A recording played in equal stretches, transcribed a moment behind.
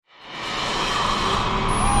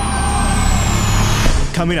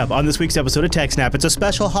Coming up on this week's episode of TechSNAP, it's a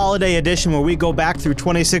special holiday edition where we go back through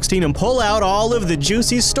 2016 and pull out all of the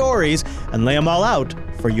juicy stories and lay them all out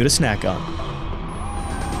for you to snack on.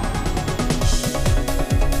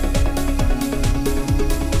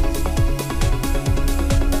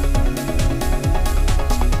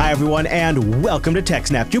 Hi, everyone, and welcome to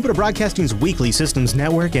TechSNAP, Jupiter Broadcasting's weekly systems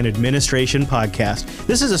network and administration podcast.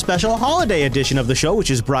 This is a special holiday edition of the show,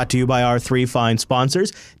 which is brought to you by our three fine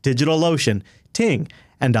sponsors, DigitalOcean, Ting,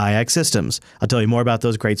 and iX Systems. I'll tell you more about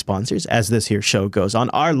those great sponsors as this here show goes on.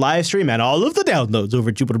 Our live stream and all of the downloads over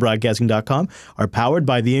at jupiterbroadcasting.com are powered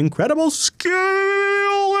by the incredible Scale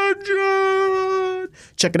Engine.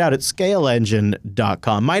 Check it out at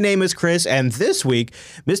scaleengine.com. My name is Chris, and this week,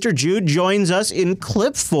 Mr. Jude joins us in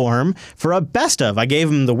clip form for a best of. I gave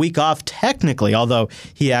him the week off technically, although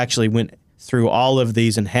he actually went through all of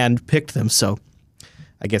these and hand-picked them, so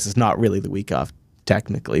I guess it's not really the week off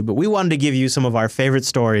technically, but we wanted to give you some of our favorite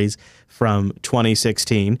stories from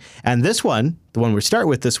 2016. And this one, the one we start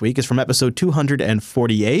with this week, is from episode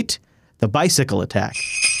 248, The Bicycle Attack.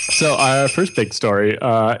 So our first big story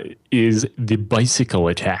is the bicycle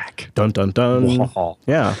attack. Dun, dun, dun.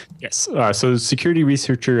 Yeah. Yes. So security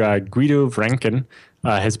researcher Guido Vranken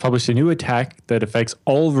has published a new attack that affects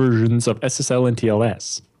all versions of SSL and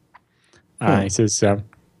TLS. He says,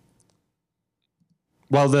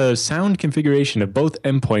 while the sound configuration of both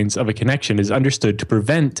endpoints of a connection is understood to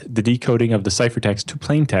prevent the decoding of the ciphertext to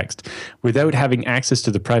plaintext without having access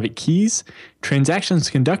to the private keys, transactions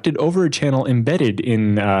conducted over a channel embedded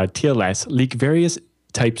in TLS leak various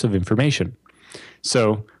types of information.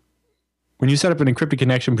 So when you set up an encrypted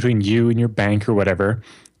connection between you and your bank or whatever,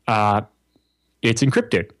 it's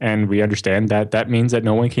encrypted, and we understand that that means that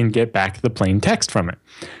no one can get back the plain text from it.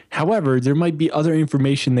 However, there might be other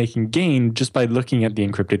information they can gain just by looking at the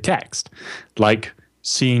encrypted text, like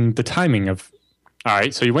seeing the timing of, all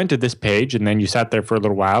right, so you went to this page, and then you sat there for a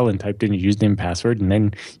little while and typed in your username and password, and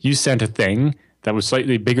then you sent a thing that was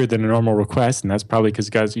slightly bigger than a normal request, and that's probably because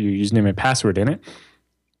it got your username and password in it.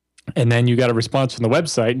 And then you got a response from the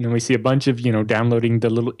website, and then we see a bunch of, downloading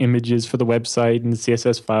the little images for the website and the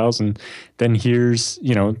CSS files. And then here's,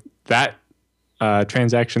 that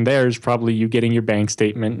transaction there is probably you getting your bank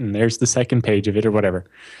statement, and there's the second page of it or whatever.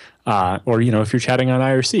 Or, if you're chatting on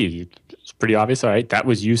IRC, it's pretty obvious. All right, that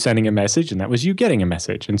was you sending a message, and that was you getting a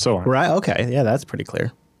message, and so on. Right. Okay. Yeah, that's pretty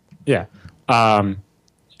clear. Yeah.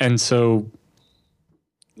 And so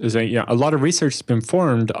there's a lot of research has been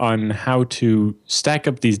formed on how to stack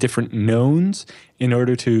up these different knowns in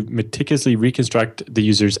order to meticulously reconstruct the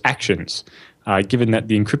user's actions, given that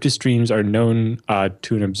the encrypted streams are known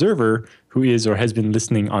to an observer who is or has been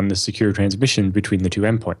listening on the secure transmission between the two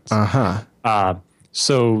endpoints.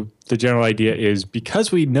 So the general idea is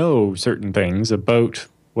because we know certain things about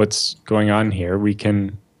what's going on here, we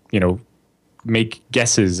can, make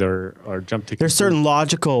guesses or jump to. There's certain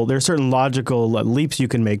logical leaps you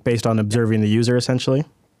can make based on observing the user, essentially.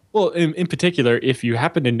 Well, in particular, if you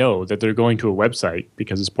happen to know that they're going to a website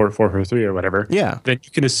because it's port 443 or whatever, then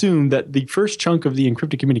you can assume that the first chunk of the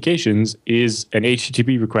encrypted communications is an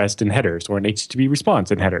HTTP request in headers or an HTTP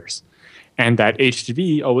response in headers, and that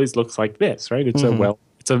HTTP always looks like this, right? It's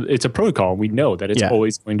it's a protocol. We know that it's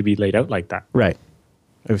always going to be laid out like that, right?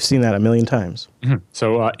 I've seen that a million times. Mm-hmm.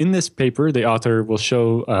 So in this paper, the author will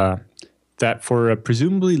show that for a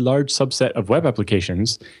presumably large subset of web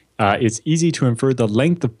applications, it's easy to infer the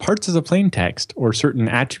length of parts of the plain text or certain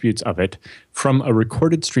attributes of it from a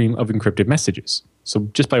recorded stream of encrypted messages. So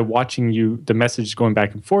just by watching the message going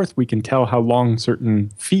back and forth, we can tell how long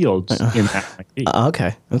certain fields in that might be.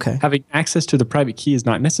 Okay. Having access to the private key is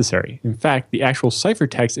not necessary. In fact, the actual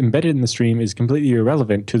ciphertext embedded in the stream is completely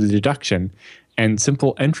irrelevant to the deduction, and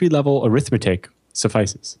simple entry-level arithmetic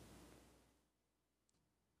suffices.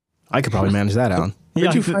 I could probably manage that, Alan.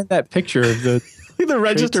 Where'd you find that picture of the... The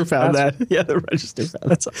register found that. Yeah, the register found that.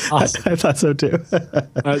 That's awesome. I thought so, too.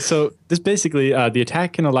 So this basically, the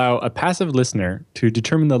attack can allow a passive listener to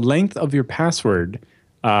determine the length of your password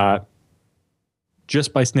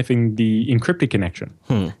just by sniffing the encrypted connection.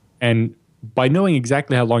 And by knowing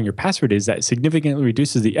exactly how long your password is, that significantly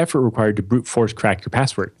reduces the effort required to brute force crack your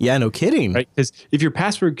password. Yeah, no kidding. Right? Because if your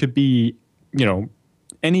password could be,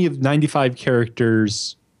 any of 95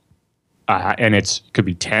 characters, and it could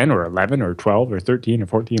be 10 or 11 or 12 or 13 or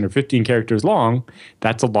 14 or 15 characters long,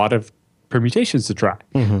 that's a lot of permutations to try.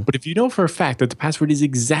 But if you know for a fact that the password is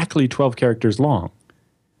exactly 12 characters long,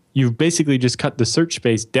 you've basically just cut the search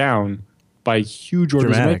space down by huge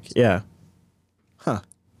orders of magnitude. Yeah.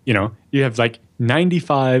 You have like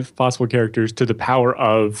 95 possible characters to the power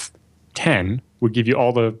of 10 would give you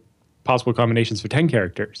all the possible combinations for 10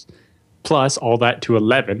 characters. plus all that to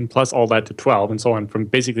 11, plus all that to 12, and so on, from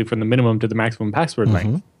the minimum to the maximum password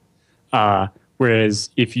length. Whereas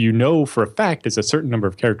if you know for a fact it's a certain number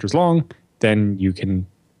of characters long, then you can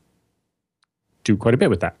do quite a bit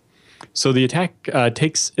with that. So the attack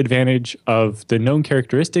takes advantage of the known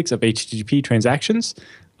characteristics of HTTP transactions,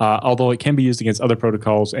 although it can be used against other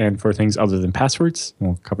protocols and for things other than passwords.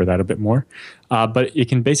 We'll cover that a bit more. But it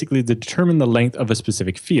can basically determine the length of a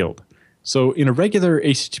specific field. So in a regular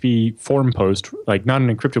HTTP form post, like not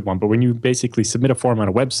an encrypted one, but when you basically submit a form on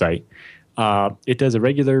a website, it does a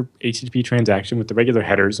regular HTTP transaction with the regular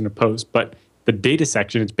headers and a post, but the data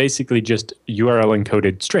section is basically just URL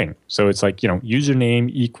encoded string. So it's like,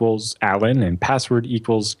 username equals Alan and password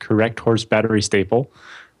equals correct horse battery staple,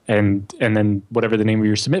 and then whatever the name of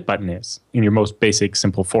your submit button is in your most basic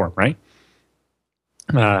simple form, right?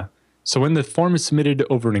 So when the form is submitted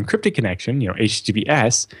over an encrypted connection,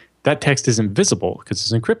 HTTPS, that text isn't visible because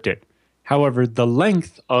it's encrypted. However, the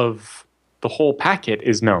length of the whole packet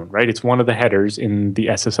is known, right? It's one of the headers in the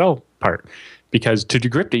SSL part, because to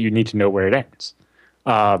decrypt it, you need to know where it ends.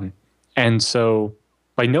 And so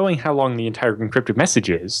by knowing how long the entire encrypted message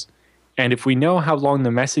is, and if we know how long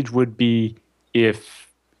the message would be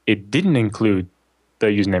if it didn't include the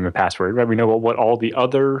username and password, right? We know what all the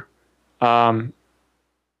other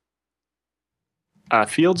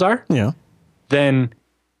fields are. Yeah. Then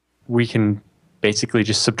we can basically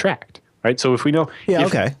just subtract. Right, so if we know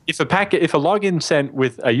if a login sent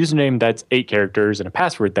with a username that's 8 characters and a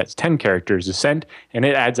password that's 10 characters is sent, and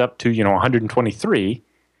it adds up to 123,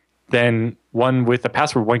 then one with a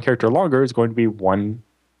password 1 character longer is going to be one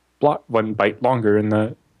byte longer in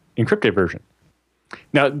the encrypted version.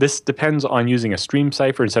 Now this depends on using a stream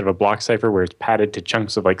cipher instead of a block cipher, where it's padded to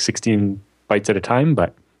chunks of like 16 bytes at a time.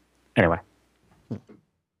 But anyway.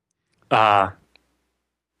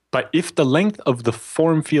 But if the length of the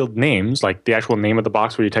form field names, like the actual name of the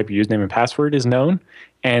box where you type your username and password, is known,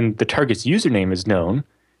 and the target's username is known,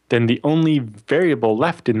 then the only variable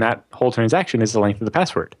left in that whole transaction is the length of the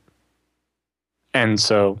password. And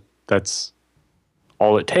so that's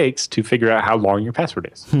all it takes to figure out how long your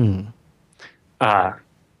password is.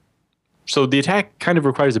 So the attack kind of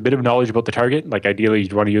requires a bit of knowledge about the target. Like ideally,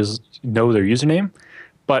 you'd want to know their username.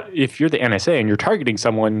 But if you're the NSA and you're targeting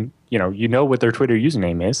someone, you know what their Twitter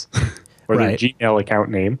username is, or their Gmail account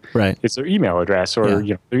name. Right. It's their email address or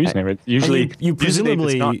their username. It's usually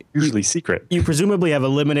it's not usually secret. You presumably have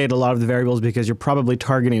eliminated a lot of the variables because you're probably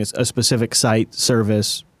targeting a specific site,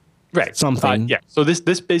 service, right? Something. Yeah. So this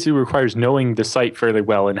basically requires knowing the site fairly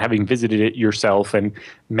well and having visited it yourself and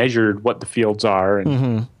measured what the fields are.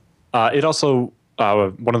 And it also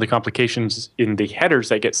one of the complications in the headers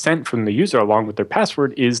that get sent from the user along with their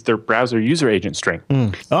password is their browser user agent string,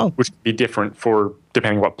 which can be different for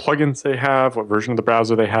depending on what plugins they have, what version of the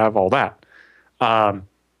browser they have, all that.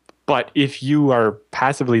 But if you are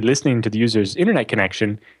passively listening to the user's internet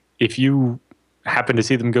connection, if you happen to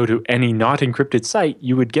see them go to any not encrypted site,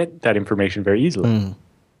 you would get that information very easily.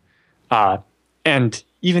 And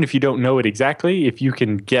even if you don't know it exactly, if you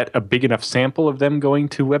can get a big enough sample of them going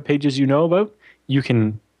to web pages you know about, you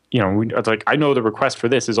can, it's like, I know the request for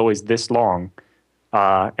this is always this long,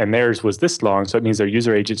 and theirs was this long, so it means their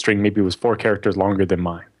user agent string maybe was 4 characters longer than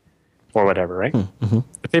mine, or whatever, right?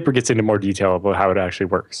 The paper gets into more detail about how it actually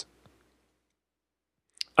works.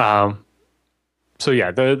 So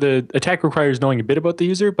yeah, the attack requires knowing a bit about the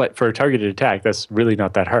user, but for a targeted attack, that's really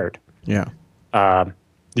not that hard. Yeah.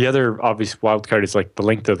 The other obvious wildcard is like the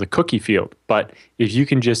length of the cookie field. But if you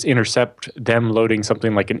can just intercept them loading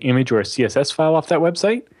something like an image or a CSS file off that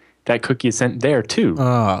website, that cookie is sent there too.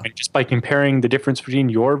 And just by comparing the difference between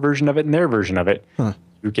your version of it and their version of it,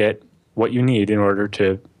 you get what you need in order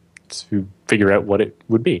to figure out what it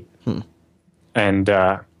would be. And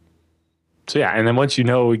so yeah, and then once you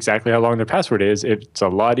know exactly how long their password is, it's a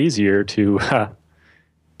lot easier to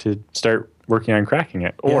start working on cracking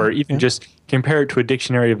it, or even just compare it to a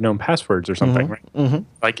dictionary of known passwords or something, right?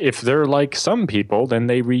 Like if they're like some people, then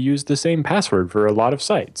they reuse the same password for a lot of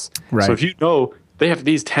sites. Right. So if you know they have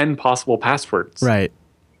these 10 possible passwords, right?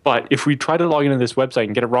 But if we try to log into this website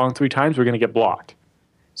and get it wrong 3 times, we're going to get blocked.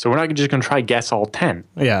 So we're not just going to try guess all 10.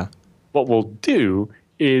 Yeah. What we'll do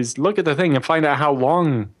is look at the thing and find out how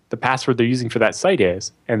long the password they're using for that site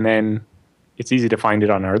is, and then it's easy to find it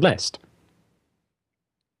on our list.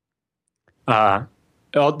 The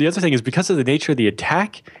other thing is, because of the nature of the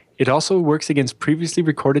attack, it also works against previously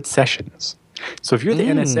recorded sessions. So if you're the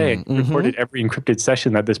NSA and you recorded every encrypted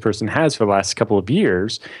session that this person has for the last couple of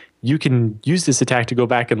years, you can use this attack to go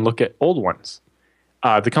back and look at old ones.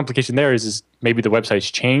 The complication there is maybe the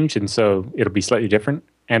website's changed, and so it'll be slightly different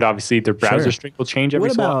And obviously their browser Sure. string will change every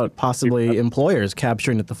What so often. about possibly employers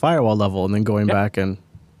capturing at the firewall level and then going back and,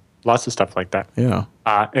 Lots of stuff like that. yeah.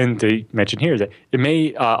 And they mention here that it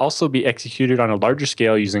may also be executed on a larger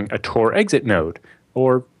scale using a Tor exit node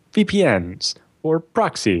or VPNs or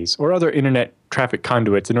proxies or other internet traffic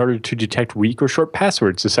conduits in order to detect weak or short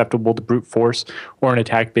passwords susceptible to brute force or an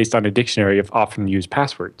attack based on a dictionary of often used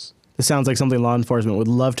passwords. This sounds like something law enforcement would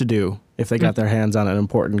love to do if they got their hands on an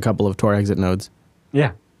important couple of Tor exit nodes.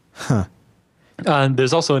 Yeah. Huh.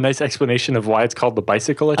 There's also a nice explanation of why it's called the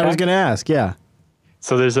bicycle attack. I was going to ask, yeah.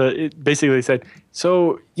 So it basically said,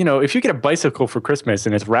 if you get a bicycle for Christmas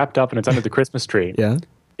and it's wrapped up and it's under the Christmas tree, Yeah.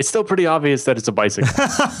 it's still pretty obvious that it's a bicycle.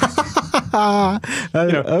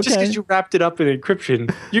 Okay. Just because you wrapped it up in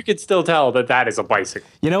encryption, you can still tell that is a bicycle.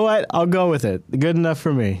 You know what? I'll go with it. Good enough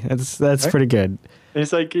for me. That's right? Pretty good. And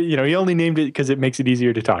it's like, he only named it because it makes it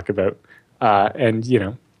easier to talk about.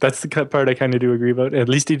 That's the part I kind of do agree about. At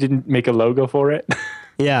least he didn't make a logo for it.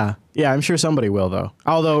 Yeah. Yeah, I'm sure somebody will, though.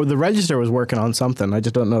 Although the Register was working on something. I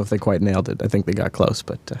just don't know if they quite nailed it. I think they got close,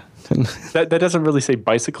 but... That doesn't really say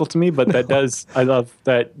bicycle to me, but that does. I love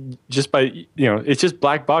that just by, it's just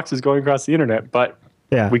black boxes going across the internet, but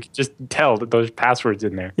yeah. We can just tell that there's passwords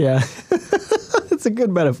in there. Yeah. It's a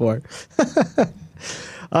good metaphor.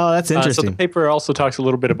 Oh, that's interesting. So the paper also talks a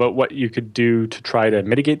little bit about what you could do to try to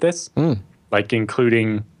mitigate this, like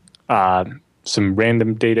including some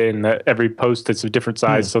random data in every post that's a different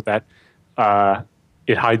size so that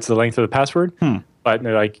it hides the length of the password. But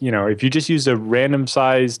they're like, if you just use a random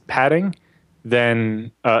sized padding,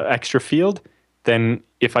 then extra field, then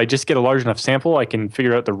if I just get a large enough sample, I can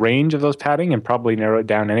figure out the range of those padding and probably narrow it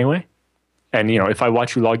down anyway. And, if I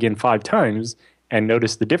watch you log in 5 times and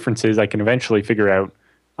notice the differences, I can eventually figure out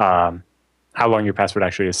how long your password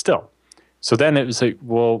actually is still. So then it was like,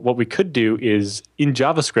 well, what we could do is in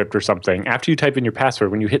JavaScript or something, after you type in your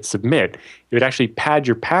password, when you hit submit, it would actually pad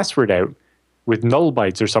your password out with null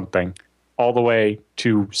bytes or something all the way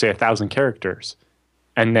to, say, 1,000 characters.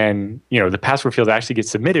 And then, the password field that actually gets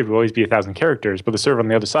submitted will always be 1,000 characters, but the server on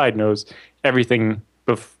the other side knows everything,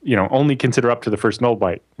 only consider up to the first null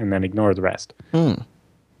byte and then ignore the rest.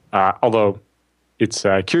 Although it's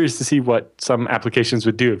curious to see what some applications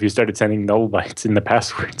would do if you started sending null bytes in the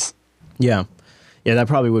passwords. Yeah. Yeah, that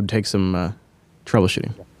probably would take some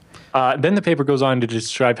troubleshooting. Then the paper goes on to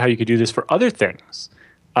describe how you could do this for other things,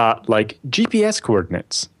 like GPS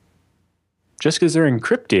coordinates. Just because they're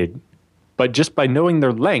encrypted, but just by knowing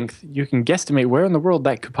their length, you can guesstimate where in the world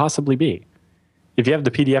that could possibly be. If you have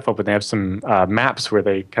the PDF open, they have some maps where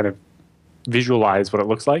they kind of visualize what it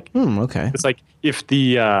looks like. Okay. It's like if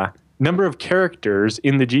the number of characters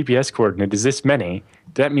in the GPS coordinate is this many,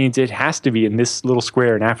 that means it has to be in this little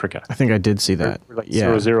square in Africa. I think I did see that.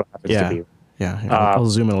 Where 0 happens to be. Yeah. I'll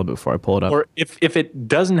zoom in a little bit before I pull it up. Or if it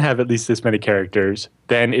doesn't have at least this many characters,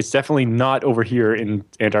 then it's definitely not over here in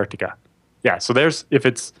Antarctica. Yeah, so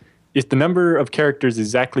if the number of characters is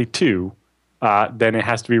exactly 2, then it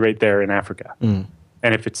has to be right there in Africa. And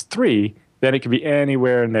if it's 3, then it can be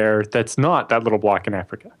anywhere in there that's not that little block in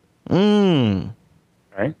Africa.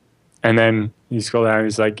 Right? And then you scroll down, and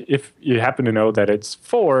it's like, if you happen to know that it's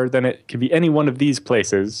 4, then it can be any one of these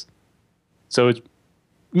places. So it's,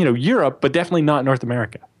 Europe, but definitely not North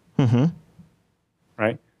America.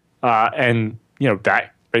 Right? And,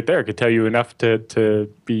 that right there could tell you enough to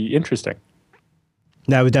be interesting.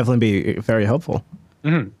 That would definitely be very helpful.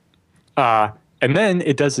 And then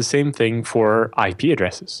it does the same thing for IP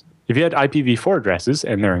addresses. If you had IPv4 addresses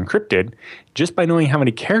and they're encrypted, just by knowing how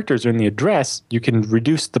many characters are in the address, you can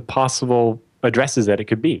reduce the possible addresses that it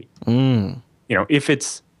could be. If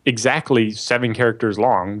it's exactly 7 characters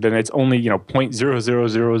long, then it's only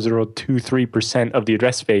 0.000023% of the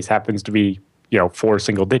address space happens to be 4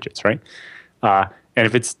 single digits, right? And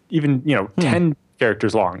if it's even 10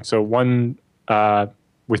 characters long, so 1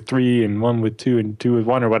 with 3 and 1 with 2 and 2 with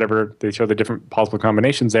 1 or whatever, they show the different possible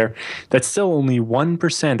combinations there, that's still only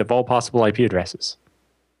 1% of all possible IP addresses.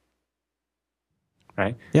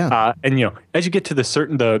 Right? Yeah. And as you get to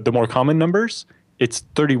the more common numbers, it's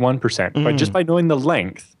 31%. But just by knowing the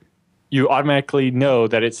length, you automatically know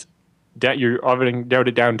that you're narrowed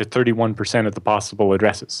it down to 31% of the possible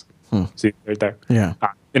addresses. See right there. Yeah.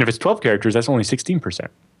 And if it's 12 characters, that's only 16%.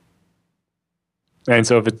 And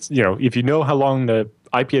so if you know how long the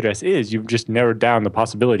IP address is, you've just narrowed down the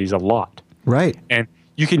possibilities a lot. Right. And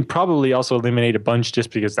you can probably also eliminate a bunch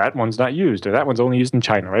just because that one's not used or that one's only used in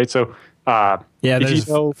China, right? So there's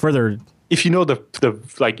further. If you know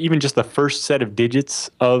the even just the first set of digits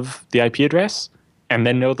of the IP address and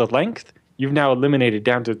then know the length, you've now eliminated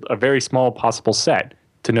down to a very small possible set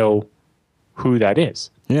to know who that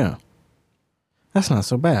is. Yeah. That's not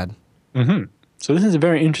so bad. So this is a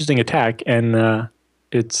very interesting attack, and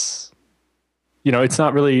it's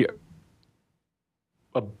not really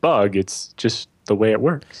a bug. It's just the way it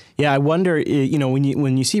works. Yeah, I wonder,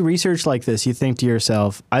 when you see research like this, you think to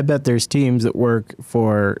yourself, I bet there's teams that work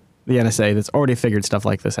for the NSA that's already figured stuff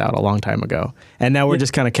like this out a long time ago. And now we're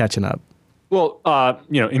just kind of catching up. Well,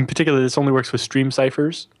 in particular, this only works with stream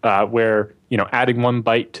ciphers, where, adding 1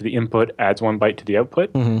 byte to the input adds 1 byte to the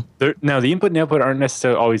output. Now, the input and output aren't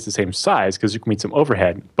necessarily always the same size because there can be some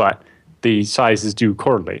overhead, but the sizes do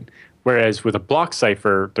correlate. Whereas with a block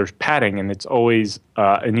cipher, there's padding, and it's always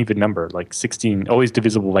an even number, like 16, always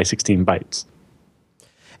divisible by 16 bytes.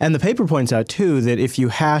 And the paper points out, too, that if you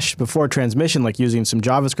hash before transmission, like using some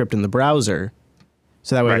JavaScript in the browser,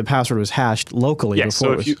 so that way the password was hashed locally. Yeah,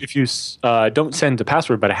 before so if you don't send the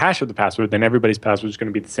password, but a hash of the password, then everybody's password is going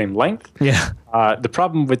to be the same length. Yeah. The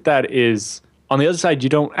problem with that is, on the other side, you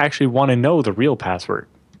don't actually want to know the real password,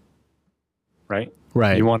 right?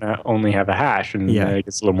 Right. You want to only have a hash, and it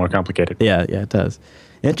gets a little more complicated. Yeah, it does.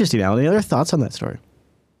 Interesting, Alan. Any other thoughts on that story?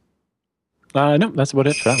 No, that's about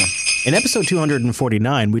it for that one. In episode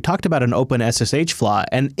 249, we talked about an open SSH flaw,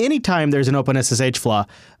 and anytime there's an open SSH flaw,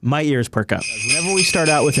 my ears perk up. Whenever we start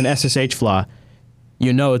out with an SSH flaw,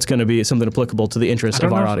 it's going to be something applicable to the interest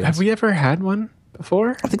of our audience. Have we ever had one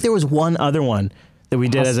before? I think there was one other one that we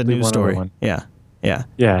did as a news story. Yeah. Yeah,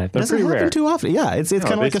 they're doesn't pretty happen rare. Too often. Yeah, it's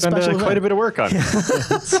kind of like a special event. Quite a bit of work on it.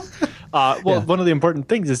 One of the important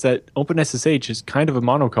things is that OpenSSH is kind of a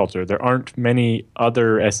monoculture. There aren't many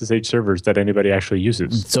other SSH servers that anybody actually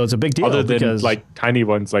uses. So it's a big deal. Other than like tiny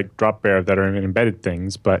ones like Dropbear that are in embedded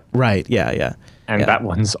things. But right, yeah. And that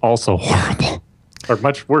one's also horrible. Or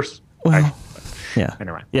much worse. Well, yeah.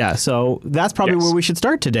 Anyway. Yeah, so that's probably where we should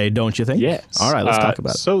start today, don't you think? Yes. All right, let's talk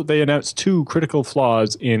about it. So they announced 2 critical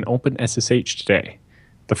flaws in OpenSSH today.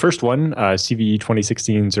 The first one, CVE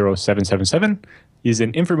 2016-0777, is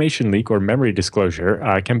an information leak or memory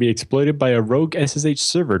disclosure can be exploited by a rogue SSH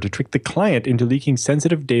server to trick the client into leaking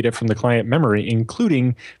sensitive data from the client memory,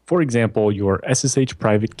 including, for example, your SSH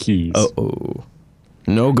private keys. Uh-oh.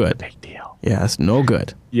 No good. Big deal. Yes, no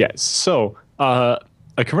good. Yes. So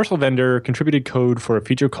a commercial vendor contributed code for a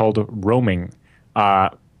feature called roaming,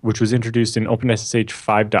 which was introduced in OpenSSH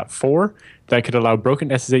 5.4 that could allow broken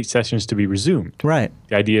SSH sessions to be resumed. Right.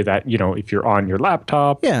 The idea that, if you're on your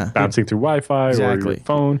laptop, bouncing through Wi-Fi or your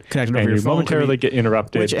phone, connected and over your you phone, momentarily get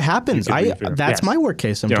interrupted. Which happens. That's my work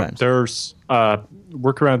case sometimes. There's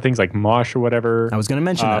workaround things like Mosh or whatever. I was going to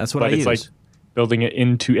mention that. That's what I use. But it's like building it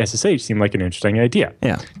into SSH seemed like an interesting idea.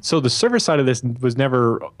 Yeah. So the server side of this was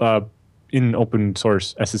never in open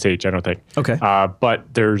source SSH, I don't think. Okay.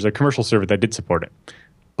 But there's a commercial server that did support it.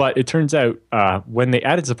 But it turns out when they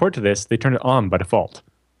added support to this, they turned it on by default,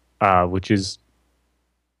 which is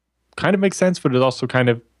kind of makes sense, but it's also kind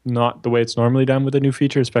of not the way it's normally done with a new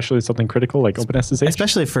feature, especially something critical like OpenSSH.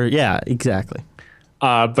 Especially for, exactly.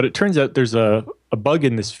 But it turns out there's a bug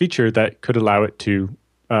in this feature that could allow it to,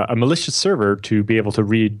 a malicious server to be able to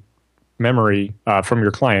read memory from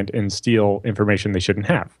your client and steal information they shouldn't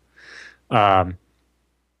have.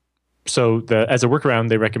 So as a workaround,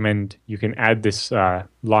 they recommend you can add this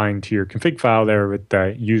line to your config file there with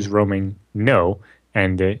use roaming no,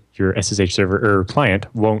 and your SSH server or client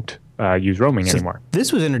won't use roaming anymore.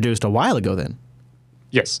 This was introduced a while ago then.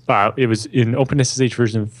 Yes. It was in OpenSSH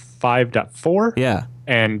version 5.4. Yeah.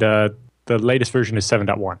 And the latest version is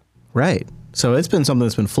 7.1. Right. So it's been something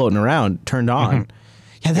that's been floating around, turned on.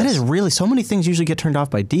 Yeah, that is really, so many things usually get turned off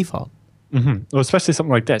by default. Well, especially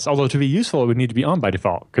something like this. Although to be useful, it would need to be on by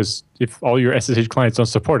default, because if all your SSH clients don't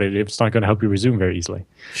support it, it's not going to help you resume very easily.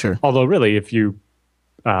 Sure. Although really, if you,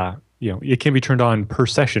 it can be turned on per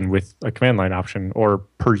session with a command line option, or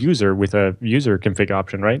per user with a user config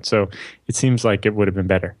option, right? So it seems like it would have been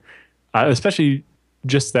better, especially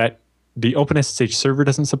just that the OpenSSH server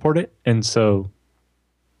doesn't support it, and so,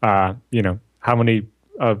 how many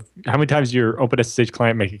times your OpenSSH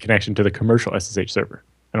client make a connection to the commercial SSH server?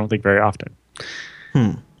 I don't think very often.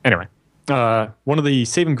 Anyway, one of the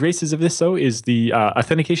saving graces of this, though, is the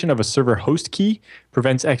authentication of a server host key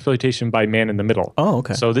prevents exploitation by man in the middle. Oh,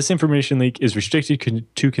 okay. So this information leak is restricted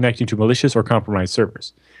to connecting to malicious or compromised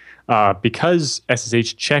servers. Because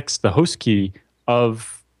SSH checks the host key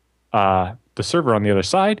of the server on the other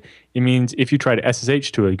side, it means if you try to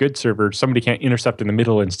SSH to a good server, somebody can't intercept in the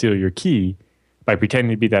middle and steal your key by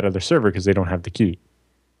pretending to be that other server because they don't have the key.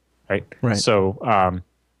 Right. So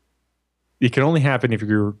it can only happen if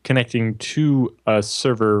you're connecting to a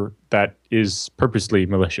server that is purposely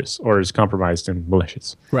malicious or is compromised and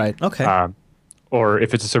malicious. Right. Okay. Or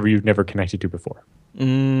if it's a server you've never connected to before.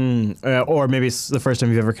 Or maybe it's the first time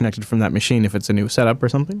you've ever connected from that machine if it's a new setup or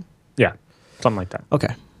something? Yeah, something like that.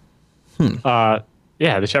 Okay.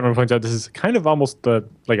 Yeah, the chat room points out this is kind of almost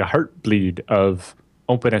like a heartbleed of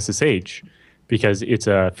OpenSSH because it's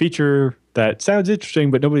a feature that sounds interesting,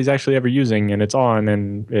 but nobody's actually ever using, and it's on,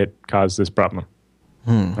 and it caused this problem.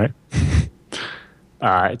 Right?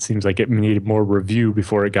 It seems like it needed more review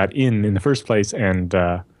before it got in the first place, and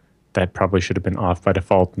that probably should have been off by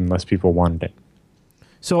default unless people wanted it.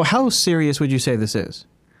 So how serious would you say this is?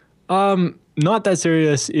 Not that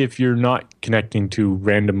serious if you're not connecting to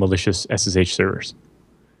random malicious SSH servers,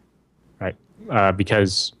 right?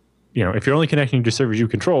 Because if you're only connecting to servers you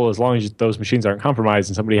control, as long as those machines aren't compromised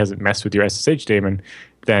and somebody hasn't messed with your SSH daemon,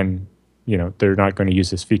 then they're not going to use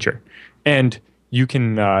this feature. And you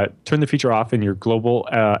can turn the feature off in your global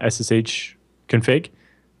SSH config,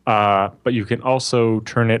 but you can also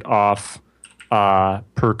turn it off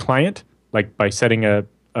per client, like by setting in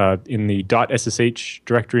the .ssh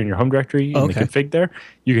directory in your home directory in the config there,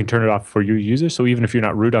 you can turn it off for your users. So even if you're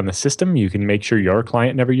not root on the system, you can make sure your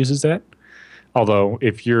client never uses that. Although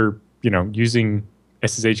if you're using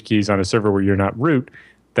SSH keys on a server where you're not root,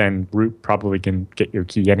 then root probably can get your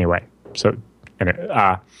key anyway. So,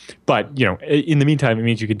 but in the meantime, it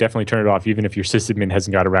means you can definitely turn it off even if your sysadmin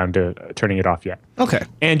hasn't got around to turning it off yet. Okay.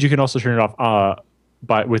 And you can also turn it off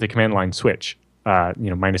with a command line switch.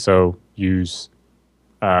 -o use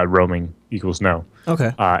roaming equals no.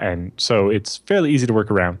 Okay. And so it's fairly easy to work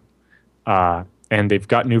around. And they've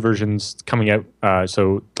got new versions coming out.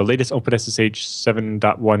 So the latest OpenSSH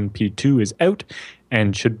 7.1p2 is out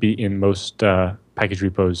and should be in most package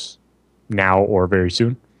repos now or very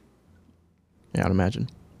soon. Yeah, I'd imagine.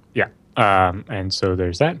 Yeah. And so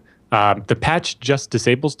there's that. The patch just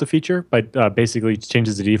disables the feature, but basically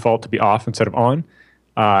changes the default to be off instead of on.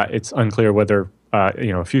 It's unclear whether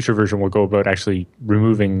a future version will go about actually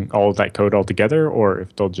removing all of that code altogether, or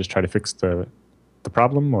if they'll just try to fix the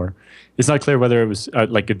problem. Or it's not clear whether it was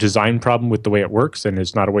like a design problem with the way it works and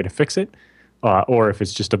there's not a way to fix it, or if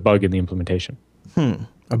it's just a bug in the implementation.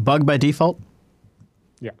 A bug by default?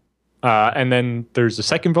 Yeah. And then there's a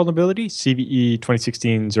second vulnerability, CVE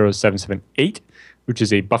 2016-0778, which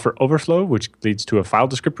is a buffer overflow, which leads to a file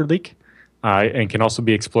descriptor leak. And can also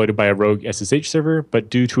be exploited by a rogue SSH server, but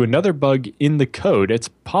due to another bug in the code, it's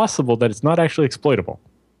possible that it's not actually exploitable.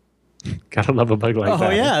 Gotta love a bug like that.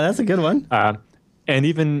 Oh yeah, that's a good one. And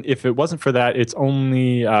even if it wasn't for that, it's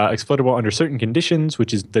only exploitable under certain conditions,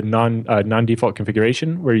 which is the non-default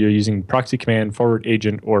configuration, where you're using proxy command, forward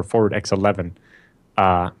agent, or forward x11.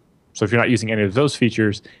 So if you're not using any of those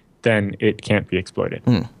features, then it can't be exploited.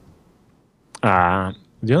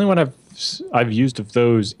 The only one I've used of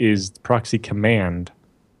those is proxy command,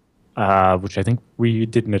 which I think we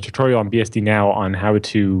did in a tutorial on BSD Now on how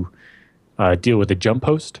to deal with a jump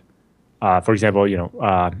host. For example,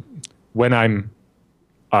 when I'm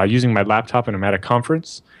using my laptop and I'm at a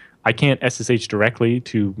conference, I can't SSH directly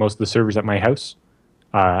to most of the servers at my house.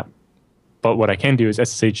 But what I can do is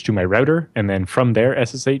SSH to my router and then from there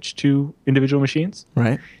SSH to individual machines.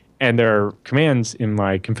 Right. And there are commands in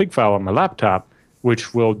my config file on my laptop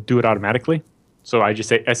which will do it automatically. So I just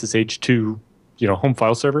say SSH to, home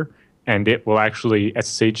file server, and it will actually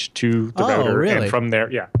SSH to the router. Really? And from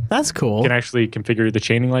there, yeah. That's cool. You can actually configure the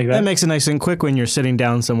chaining like that. That makes it nice and quick when you're sitting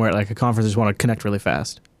down somewhere at like a conference and just want to connect really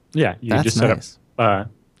fast. Yeah, you That's just nice.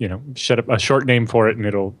 set up a short name for it, and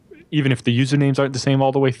it'll, even if the usernames aren't the same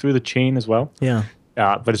all the way through the chain as well. Yeah.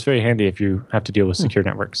 But it's very handy if you have to deal with secure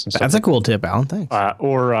networks and stuff. That's a cool tip, Alan. Thanks.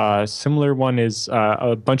 Or a similar one is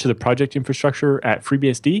a bunch of the project infrastructure at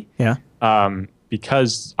FreeBSD. Yeah.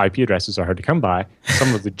 Because IP addresses are hard to come by,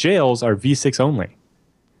 some of the jails are v6 only.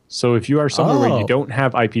 So if you are somewhere where you don't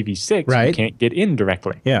have IPv6, you can't get in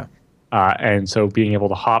directly. Yeah. And so being able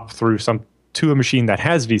to hop through to a machine that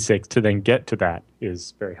has v6 to then get to that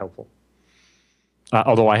is very helpful.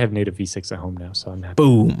 Although I have native v6 at home now, so I'm happy.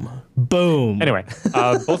 Boom. Anyway,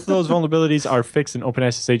 both of those vulnerabilities are fixed in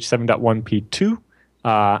OpenSSH 7.1p2,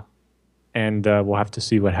 and we'll have to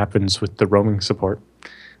see what happens with the roaming support.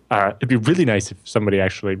 It'd be really nice if somebody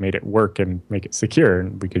actually made it work and make it secure,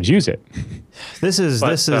 and we could use it. This is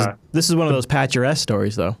one of those patch your S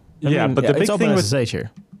stories, though. But the big thing with SSH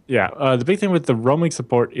here. Yeah, the big thing with the roaming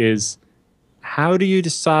support is how do you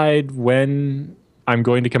decide when I'm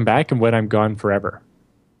going to come back and when I'm gone forever?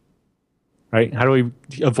 Right? How do we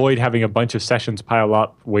avoid having a bunch of sessions pile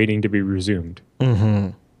up waiting to be resumed?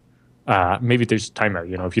 Maybe there's a timer.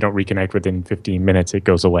 If you don't reconnect within 15 minutes, it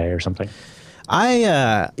goes away or something.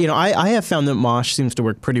 I have found that Mosh seems to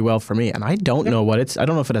work pretty well for me, and I don't know what I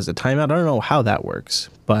don't know if it has a timeout. I don't know how that works,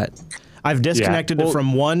 but I've disconnected it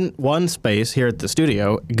from one space here at the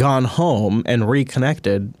studio, gone home and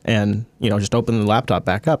reconnected, and just open the laptop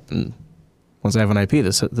back up, and once I have an IP,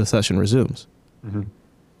 the session resumes. Mm-hmm.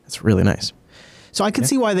 It's really nice. So I can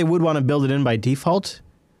see why they would want to build it in by default.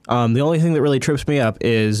 The only thing that really trips me up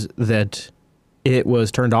is that it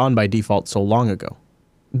was turned on by default so long ago.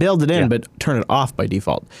 Build it in, but turn it off by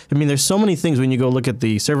default. I mean, there's so many things when you go look at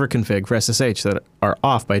the server config for SSH that are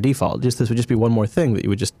off by default. This would just be one more thing that you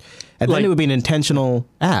would just, and then it would be an intentional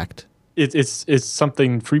act. It's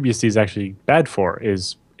something FreeBSD is actually bad for,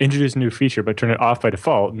 is introduce a new feature but turn it off by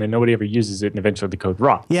default, and then nobody ever uses it, and eventually the code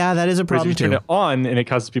rots. Yeah, that is a problem too. If you turn it on and it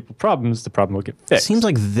causes people problems, the problem will get fixed. Seems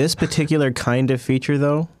like this particular kind of feature,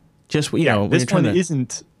 though, just this one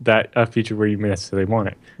isn't that a feature where you necessarily want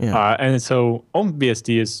it. Yeah. And so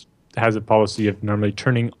OpenBSD has a policy of normally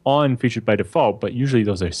turning on features by default, but usually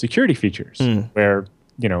those are security features where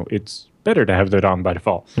it's better to have that on by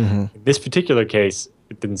default. Mm-hmm. In this particular case,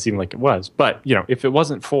 it didn't seem like it was. But if it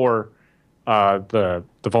wasn't for the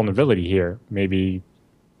vulnerability here, maybe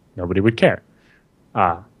nobody would care.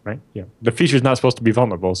 Right? The feature's not supposed to be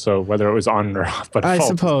vulnerable, so whether it was on or off by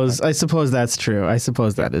default. I suppose that's true. I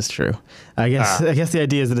suppose that is true. I guess the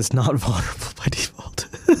idea is that it's not vulnerable by default.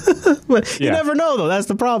 But you never know, though. That's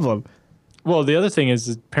the problem. Well, the other thing is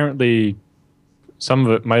apparently some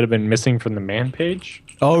of it might have been missing from the man page.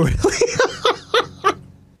 Oh, really?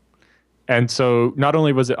 And so not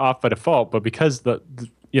only was it off by default, but because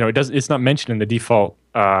it's not mentioned in the default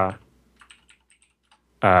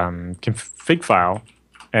config file.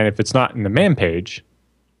 And if it's not in the man page,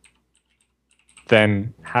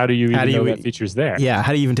 then how do you know that feature's there? Yeah,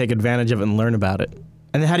 how do you even take advantage of it and learn about it?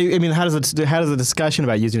 And how does the discussion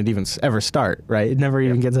about using it even ever start, right? It never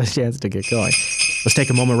even gets a chance to get going. Let's take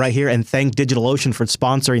a moment right here and thank DigitalOcean for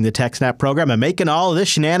sponsoring the TechSNAP program and making all of this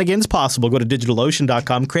shenanigans possible. Go to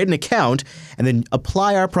DigitalOcean.com, create an account, and then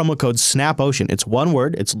apply our promo code SNAPOcean. It's one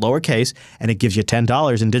word, it's lowercase, and it gives you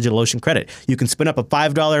 $10 in DigitalOcean credit. You can spin up a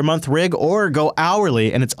 $5 a month rig or go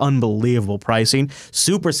hourly, and it's unbelievable pricing.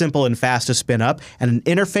 Super simple and fast to spin up, and an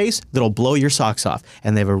interface that'll blow your socks off.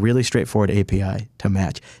 And they have a really straightforward API to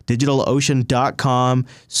match. DigitalOcean.com,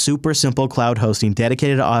 super simple cloud hosting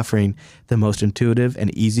dedicated to offering the most intuitive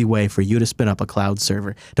and easy way for you to spin up a cloud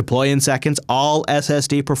server. Deploy in seconds, all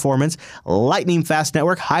SSD performance, lightning fast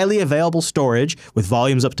network, highly available storage with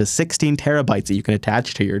volumes up to 16 terabytes that you can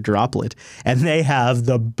attach to your droplet. And they have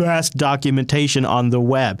the best documentation on the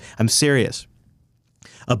web. I'm serious.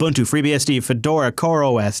 Ubuntu, FreeBSD, Fedora,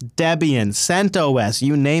 CoreOS, Debian, CentOS,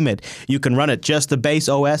 you name it. You can run it just the base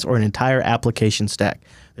OS or an entire application stack.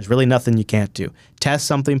 There's really nothing you can't do. Test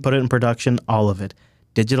something, put it in production, all of it.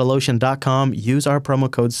 DigitalOcean.com, use our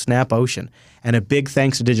promo code SNAPOcean. And a big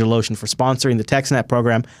thanks to DigitalOcean for sponsoring the TechSNAP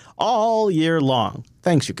program all year long.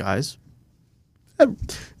 Thanks, you guys. That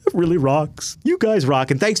really rocks. You guys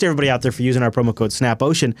rock. And thanks to everybody out there for using our promo code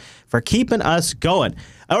SNAPOcean for keeping us going.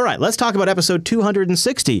 All right, let's talk about episode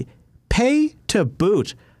 260, Pay to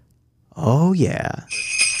Boot. Oh, yeah.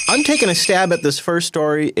 I'm taking a stab at this first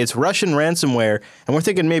story. It's Russian ransomware, and we're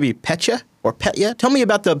thinking maybe Petya or Petya. Tell me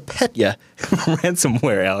about the Petya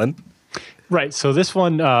ransomware, Alan. Right. So this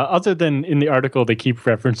one, other than in the article, they keep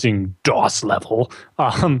referencing DOS level.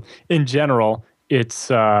 In general, it's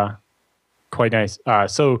quite nice.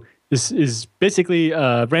 So this is basically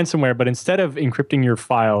ransomware, but instead of encrypting your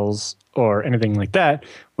files or anything like that,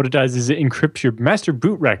 what it does is it encrypts your master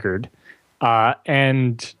boot record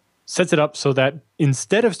and sets it up so that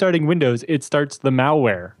instead of starting Windows, it starts the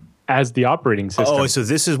malware as the operating system. Oh, so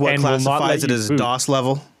this is what classifies it as boot. DOS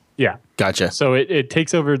level? Yeah. Gotcha. So it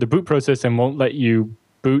takes over the boot process and won't let you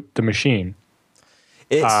boot the machine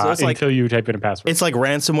until you type in a password. It's like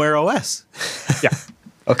ransomware OS. Yeah.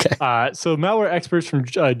 Okay. So malware experts from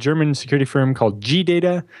a German security firm called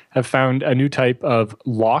G-Data have found a new type of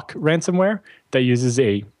lock ransomware that uses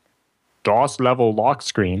a DOS-level lock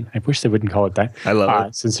screen. I wish they wouldn't call it that. I love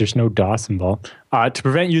it. Since there's no DOS involved. To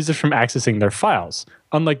prevent users from accessing their files.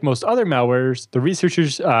 Unlike most other malwares, the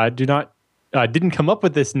researchers didn't come up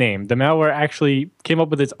with this name. The malware actually came up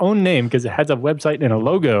with its own name because it has a website and a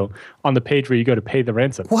logo on the page where you go to pay the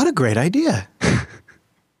ransom. What a great idea.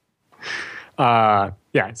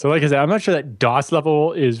 Yeah, so like I said, I'm not sure that DOS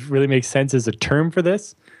level really makes sense as a term for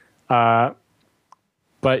this. But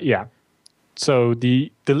yeah. So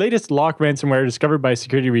the latest lock ransomware discovered by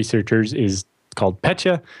security researchers is called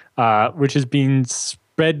Petya, which is being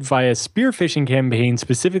spread via spear phishing campaigns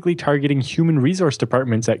specifically targeting human resource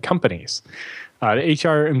departments at companies. The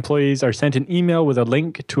HR employees are sent an email with a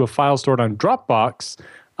link to a file stored on Dropbox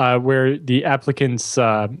where the applicant's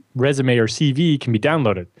resume or CV can be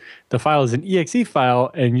downloaded. The file is an exe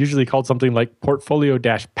file and usually called something like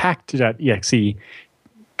portfolio-packed.exe,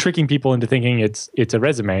 tricking people into thinking it's a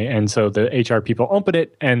resume. And so the HR people open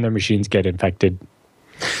it and their machines get infected.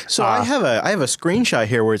 So I have a screenshot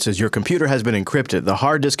here where it says your computer has been encrypted. The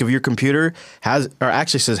hard disk of your computer have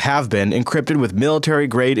been encrypted with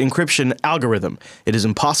military-grade encryption algorithm. It is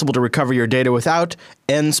impossible to recover your data without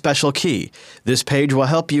N special key. This page will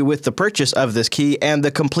help you with the purchase of this key and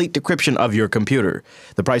the complete decryption of your computer.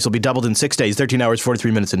 The price will be doubled in 6 days, 13 hours,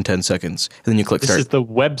 43 minutes, and 10 seconds. And then you click start. This is the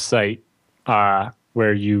website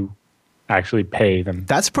where you actually pay them.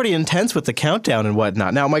 That's pretty intense with the countdown and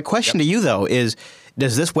whatnot. Now, my question to you, though, is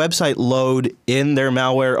does this website load in their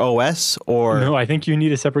malware OS or no? I think you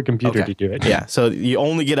need a separate computer to do it. Yeah, so you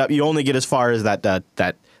only get as far as that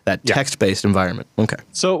text-based environment. Okay.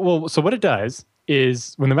 So what it does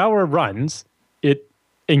is when the malware runs, it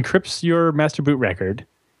encrypts your master boot record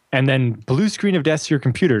and then blue screen of death your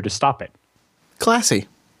computer to stop it. Classy.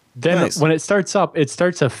 Then nice. When it starts up, it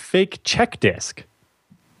starts a fake check disk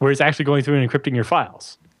where it's actually going through and encrypting your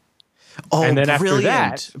files. Oh, and then brilliant.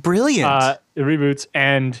 after that, Brilliant. It reboots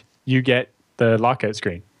and you get the lockout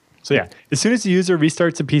screen. So yeah, as soon as the user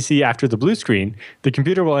restarts a PC after the blue screen, the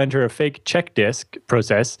computer will enter a fake check disk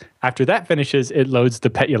process. After that finishes, it loads the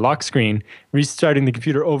Petya lock screen. Restarting the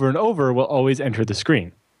computer over and over will always enter the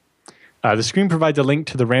screen. The screen provides a link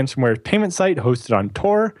to the ransomware payment site hosted on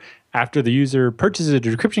Tor. After the user purchases a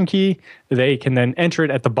decryption key, they can then enter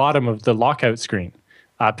it at the bottom of the lockout screen.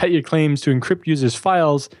 Petya claims to encrypt users'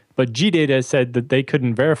 files, but GData said that they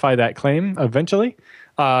couldn't verify that claim eventually.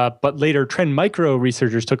 But later, Trend Micro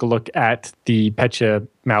researchers took a look at the Petya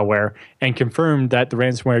malware and confirmed that the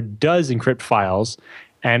ransomware does encrypt files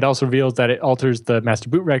and also reveals that it alters the master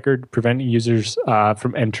boot record, preventing users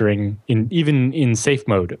from entering even in safe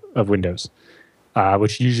mode of Windows,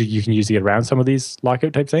 which usually you can use to get around some of these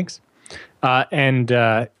lockout type things. And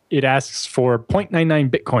it asks for 0.99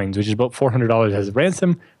 bitcoins, which is about $400 as a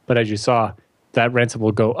ransom. But as you saw, that ransom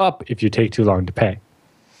will go up if you take too long to pay.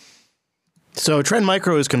 So Trend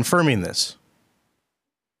Micro is confirming this.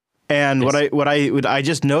 And yes. I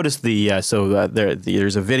just noticed there's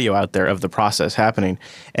a video out there of the process happening,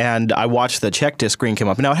 and I watched the check disk screen come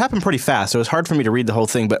up. Now it happened pretty fast, so it was hard for me to read the whole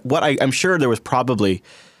thing. But I'm sure there was probably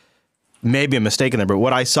maybe a mistake in there. But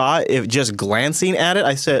what I saw, if just glancing at it,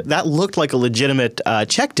 I said that looked like a legitimate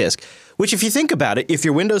check disk. Which, if you think about it, if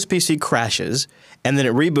your Windows PC crashes and then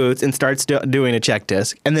it reboots and starts doing a check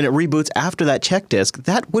disk, and then it reboots after that check disk,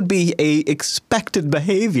 that would be a expected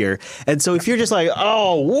behavior. And so if you're just like,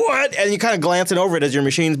 oh, what? And you're kind of glancing over it as your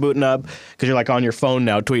machine's booting up, because you're like on your phone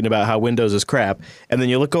now tweeting about how Windows is crap, and then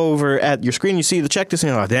you look over at your screen, you see the check disk,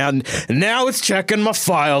 and you're like, now it's checking my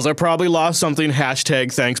files. I probably lost something,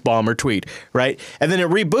 hashtag thanks bomber tweet, right? And then it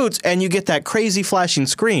reboots, and you get that crazy flashing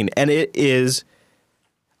screen, and it is...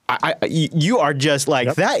 you are just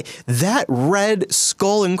like that red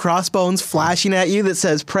skull and crossbones flashing at you that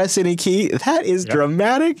says press any key. That is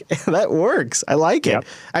dramatic. That works. I like it.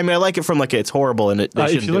 I mean, I like it from like it's horrible and it.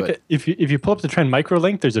 If you pull up the Trend Micro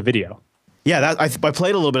link, there's a video. Yeah, I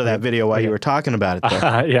played a little bit of that video while you were talking about it.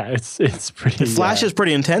 Yeah, it's pretty. It flashes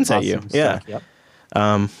pretty intense at you. Yeah. Yep.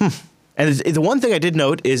 And the one thing I did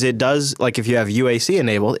note is it does, like if you have UAC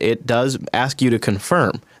enabled, it does ask you to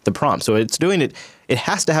confirm the prompt. So it's doing it. It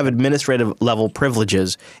has to have administrative level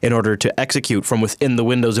privileges in order to execute from within the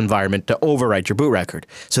Windows environment to overwrite your boot record.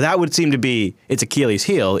 So that would seem to be its Achilles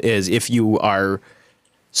heel, is if you are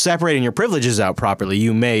separating your privileges out properly,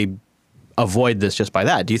 you may avoid this just by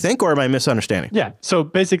that. Do you think, or am I misunderstanding? Yeah. So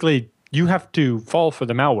basically, you have to fall for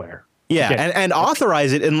the malware. Yeah, and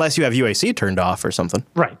authorize it unless you have UAC turned off or something.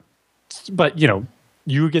 Right. But,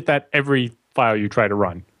 you get that every file you try to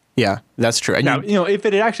run. Yeah, that's true. And now, if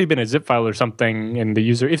it had actually been a zip file or something, and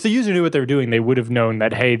if the user knew what they were doing, they would have known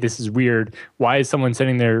that, hey, this is weird. Why is someone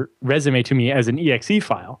sending their resume to me as an exe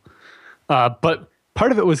file? But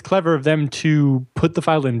part of it was clever of them to put the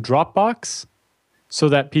file in Dropbox so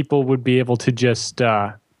that people would be able to just...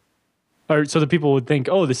 or so that people would think,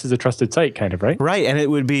 oh, this is a trusted site, kind of, right? Right, and it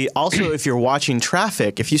would be also if you're watching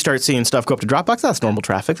traffic, if you start seeing stuff go up to Dropbox, that's normal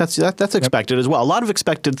traffic. That's expected as well. A lot of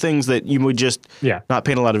expected things that you would just not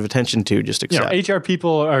paying a lot of attention to, just accept. HR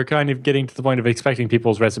people are kind of getting to the point of expecting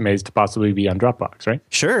people's resumes to possibly be on Dropbox, right?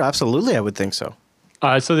 Sure, absolutely, I would think so.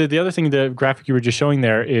 So the other thing, the graphic you were just showing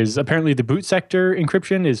there is apparently the boot sector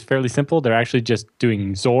encryption is fairly simple. They're actually just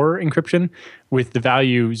doing XOR encryption with the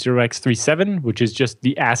value 0x37, which is just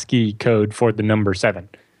the ASCII code for the number 7.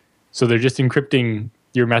 So they're just encrypting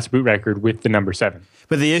your master boot record with the number 7.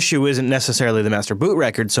 But the issue isn't necessarily the master boot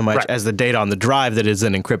record so much as the data on the drive that is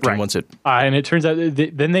then encrypted once it... and it turns out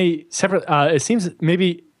then they separate... it seems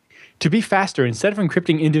maybe to be faster, instead of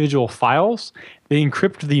encrypting individual files, they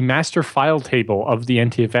encrypt the master file table of the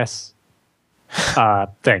NTFS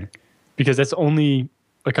thing, because that's only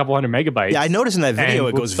a couple hundred megabytes. Yeah, I noticed in that video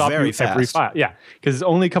it goes very fast. Every file. Yeah, because it's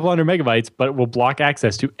only a couple hundred megabytes, but it will block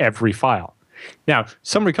access to every file. Now,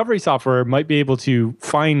 some recovery software might be able to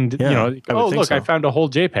find, I found a whole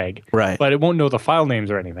JPEG, right? But it won't know the file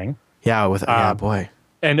names or anything. Yeah, boy.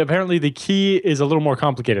 And apparently the key is a little more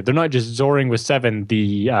complicated. They're not just XORing with 7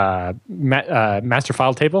 the master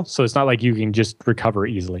file table, so it's not like you can just recover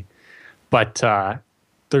easily. But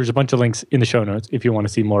there's a bunch of links in the show notes if you want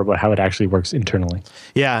to see more about how it actually works internally.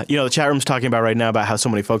 Yeah, the chat room's talking about right now about how so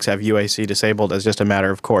many folks have UAC disabled as just a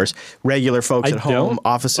matter of course. Regular folks at home,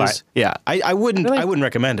 offices. Yeah, I wouldn't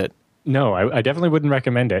recommend it. No, I definitely wouldn't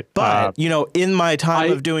recommend it. But, in my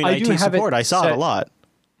time of doing IT support, I saw it a lot.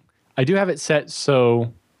 I do have it set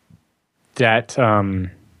so that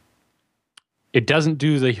it doesn't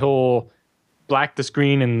do the whole black the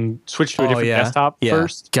screen and switch to a different desktop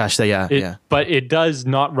first. Gosh, But it does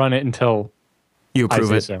not run it until you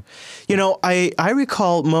approve it. So. I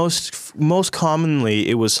recall most commonly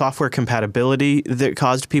it was software compatibility that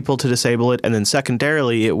caused people to disable it, and then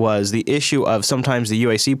secondarily it was the issue of sometimes the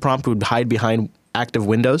UAC prompt would hide behind active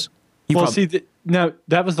windows. Now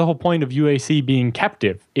that was the whole point of UAC being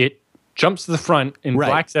captive. It jumps to the front and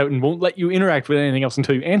blacks out and won't let you interact with anything else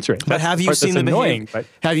until you answer it. But have you seen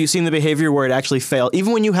the behavior where it actually failed,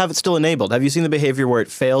 even when you have it still enabled? Have you seen the behavior where it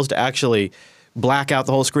fails to actually black out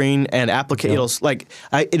the whole screen and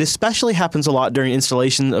it especially happens a lot during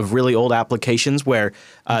installation of really old applications where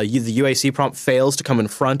the UAC prompt fails to come in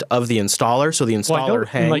front of the installer, so the installer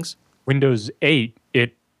hangs. Windows 8,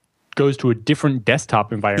 it goes to a different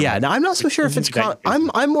desktop environment. Yeah, now I'm not so sure if it's...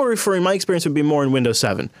 I'm more referring... My experience would be more in Windows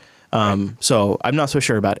 7. So I'm not so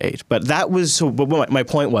sure about 8. But that was... But what my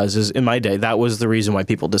point is in my day, that was the reason why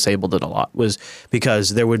people disabled it a lot, was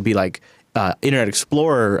because there would be Internet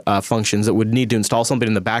Explorer functions that would need to install something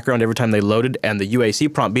in the background every time they loaded, and the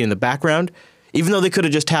UAC prompt being in the background, even though they could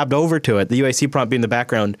have just tabbed over to it, the UAC prompt being in the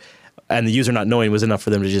background and the user not knowing was enough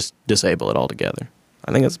for them to just disable it altogether.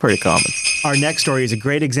 I think that's pretty common. Our next story is a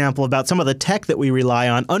great example about some of the tech that we rely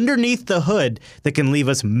on underneath the hood that can leave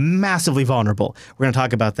us massively vulnerable. We're going to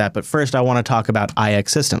talk about that, but first I want to talk about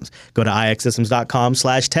IX Systems. Go to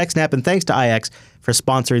ixsystems.com/TechSNAP, and thanks to IX for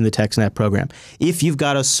sponsoring the TechSNAP program. If you've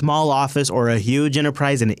got a small office or a huge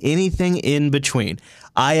enterprise and anything in between,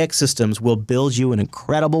 IX Systems will build you an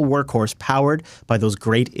incredible workhorse powered by those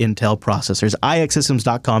great Intel processors.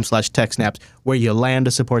 ixsystems.com/TechSnaps, where you land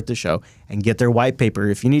to support the show and get their white paper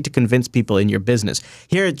if you need to convince people in your business.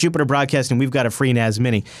 Here at Jupiter Broadcasting, we've got a free NAS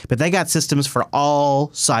Mini, but they got systems for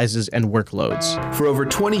all sizes and workloads. For over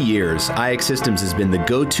 20 years, IX Systems has been the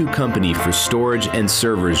go-to company for storage and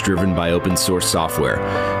servers driven by open source software.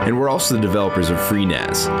 And we're also the developers of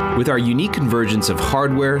FreeNAS. With our unique convergence of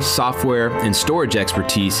hardware, software, and storage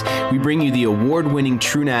expertise, we bring you the award-winning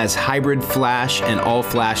TrueNAS hybrid flash and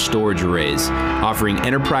all-flash storage arrays, offering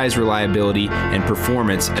enterprise reliability and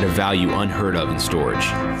performance at a value unheard of in storage.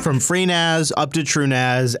 From FreeNAS up to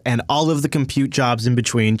TrueNAS and all of the compute jobs in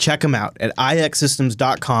between, check them out at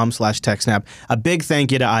ixsystems.com/TechSnap. A big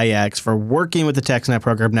thank you to IX for working with the TechSnap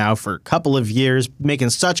program now for a couple of years, making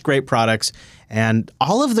such great products, and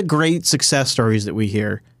all of the great success stories that we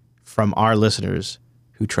hear from our listeners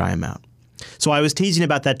who try them out. So I was teasing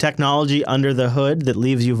about that technology under the hood that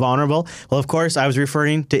leaves you vulnerable. Well, of course, I was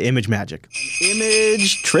referring to Image Magic.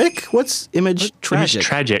 Image Trick? What's Image Tragic? Image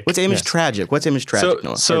Tragic. What's Image Tragic? What's Image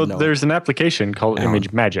Tragic? So there's an application called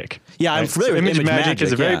Image Magic. Yeah, I'm familiar with Image Magic.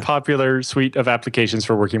 Is a very popular suite of applications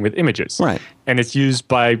for working with images. Right. And it's used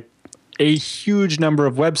by a huge number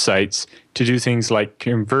of websites to do things like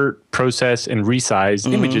convert, process, and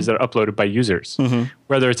resize images that are uploaded by users.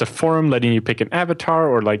 Whether it's a forum letting you pick an avatar,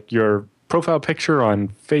 or like your profile picture on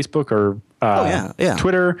Facebook or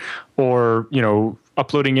Twitter, or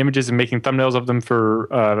uploading images and making thumbnails of them for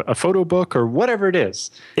a photo book or whatever it is.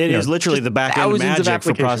 It is literally the back-end magic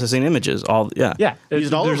for processing images.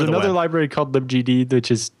 There's another library called libgd,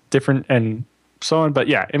 which is different and so on. But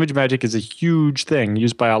yeah, Image Magic is a huge thing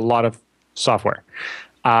used by a lot of software.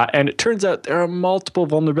 And it turns out there are multiple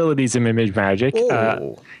vulnerabilities in Image Magic,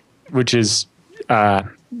 which is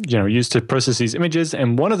used to process these images.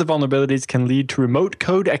 And one of the vulnerabilities can lead to remote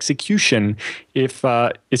code execution if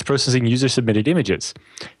it's processing user-submitted images.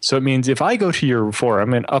 So it means if I go to your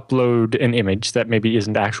forum and upload an image that maybe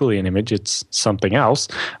isn't actually an image, it's something else,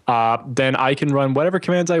 then I can run whatever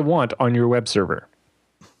commands I want on your web server.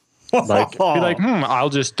 Like, be like, I'll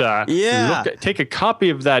just take a copy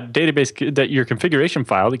of that database, that your configuration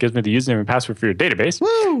file that gives me the username and password for your database.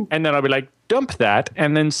 Woo! And then I'll be like, dump that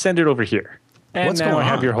and then send it over here. And What's now going I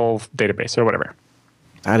have on? your whole database or whatever.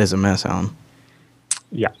 That is a mess, Alan.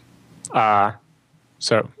 Yeah.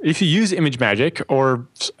 So if you use ImageMagick or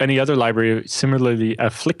any other library similarly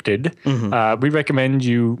afflicted, we recommend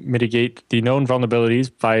you mitigate the known vulnerabilities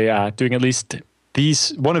by doing at least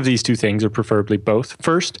one of these two things, or preferably both.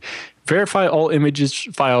 First, verify all images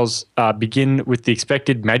files begin with the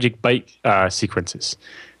expected magic byte sequences.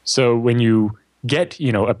 So when you get,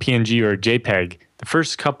 a PNG or a JPEG, the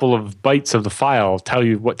first couple of bytes of the file tell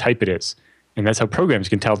you what type it is. And that's how programs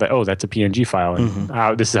can tell that, that's a PNG file,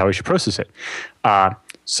 and this is how we should process it.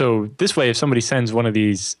 So this way, if somebody sends one of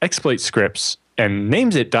these exploit scripts and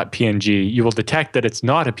names it .png, you will detect that it's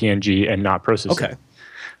not a PNG and not process it.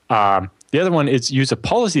 The other one is use a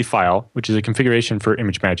policy file, which is a configuration for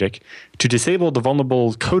ImageMagick, to disable the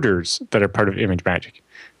vulnerable coders that are part of ImageMagick.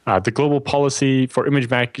 The global policy for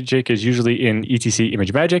ImageMagick is usually in etc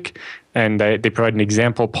ImageMagick, and they provide an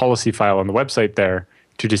example policy file on the website there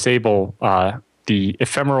to disable the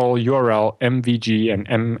ephemeral URL, MVG, and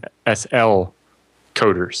MSL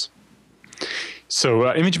coders. So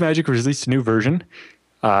ImageMagick released a new version,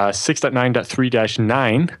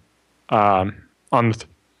 6.9.3-9, on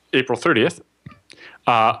April 30th.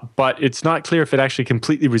 But it's not clear if it actually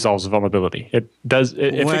completely resolves the vulnerability. It does.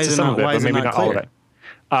 It fixes some of it, but maybe not all of it.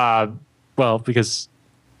 Well, because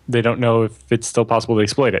they don't know if it's still possible to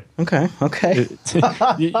exploit it. Okay.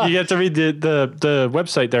 You have to read the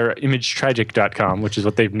website there, imagetragic.com, which is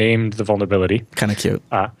what they've named the vulnerability. Kind of cute.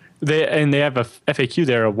 They have a FAQ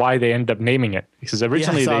there of why they ended up naming it. Because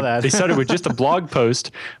originally they started with just a blog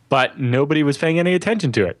post, but nobody was paying any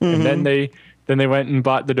attention to it. And then they went and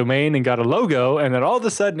bought the domain and got a logo, and then all of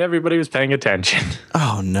a sudden everybody was paying attention.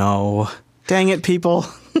 Oh no. Dang it, people.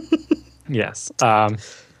 Yes.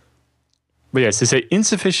 But yes, they say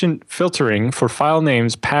insufficient filtering for file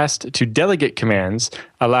names passed to delegate commands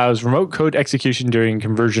allows remote code execution during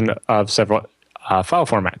conversion of several file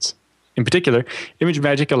formats. In particular,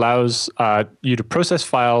 ImageMagick allows you to process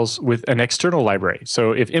files with an external library.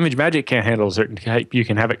 So if ImageMagick can't handle a certain type, you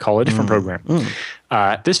can have it call a different program.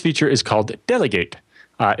 This feature is called delegate.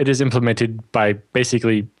 It is implemented by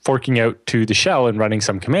basically forking out to the shell and running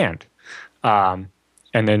some command.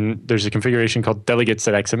 And then there's a configuration called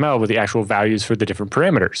delegates.xml with the actual values for the different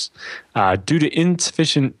parameters. Due to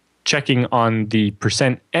insufficient checking on the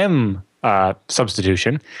 %m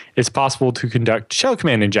substitution, it's possible to conduct shell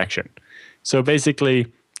command injection. So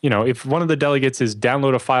basically, if one of the delegates is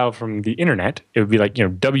download a file from the internet, it would be like,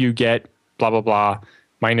 wget blah, blah, blah,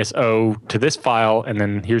 -o to this file, and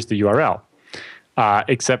then here's the URL.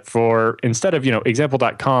 Except for instead of,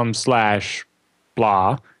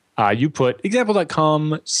 example.com/blah, you put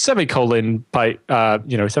example.com semicolon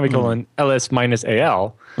ls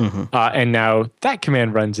 -al, and now that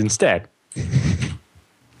command runs instead.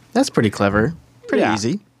 That's pretty clever. Pretty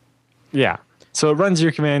easy. Yeah. So it runs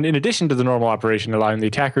your command in addition to the normal operation, allowing the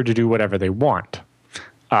attacker to do whatever they want.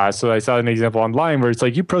 So I saw an example online where it's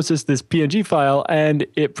like you process this PNG file and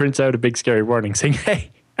it prints out a big scary warning saying, hey,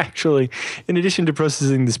 actually, in addition to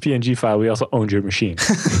processing this PNG file, we also owned your machine.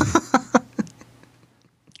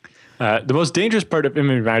 The most dangerous part of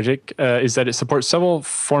ImageMagick is that it supports several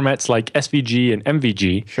formats like SVG and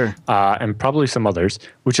MVG, and probably some others,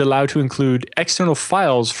 which allow to include external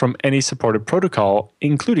files from any supported protocol,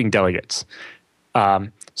 including delegates.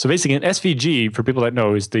 So basically, an SVG, for people that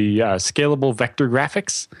know, is the scalable vector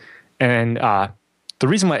graphics. And the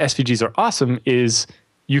reason why SVGs are awesome is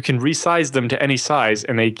you can resize them to any size,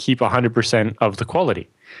 and they keep 100% of the quality.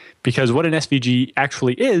 Because what an SVG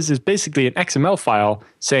actually is basically an XML file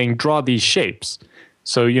saying, draw these shapes.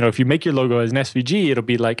 So, if you make your logo as an SVG, it'll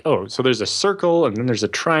be like, so there's a circle, and then there's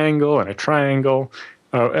a triangle, and a triangle,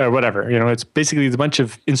 or whatever. It's basically a bunch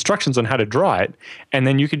of instructions on how to draw it. And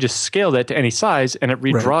then you can just scale that to any size, and it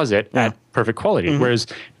redraws it at perfect quality. Whereas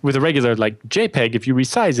with a regular, like, JPEG, if you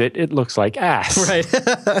resize it, it looks like ass. Right.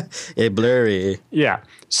 It's blurry. Yeah.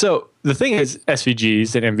 So the thing is,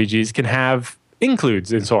 SVGs and MVGs can have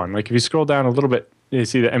includes and so on. Like if you scroll down a little bit, you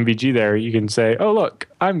see the MVG there, you can say, oh, look,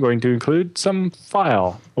 I'm going to include some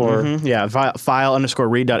file or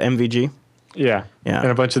file_read.mvg. Yeah. And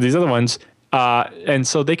a bunch of these other ones. And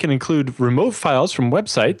so they can include remote files from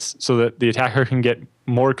websites so that the attacker can get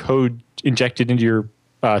more code injected into your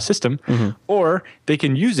system, or they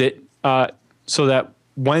can use it so that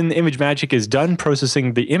when ImageMagick is done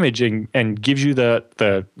processing the image and gives you the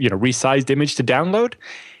resized image to download,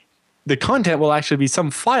 the content will actually be some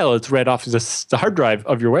file that's read off the hard drive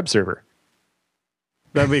of your web server.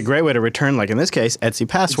 That'd be a great way to return, like in this case, Etsy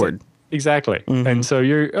password. Exactly. And so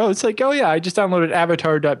it's like, oh yeah, I just downloaded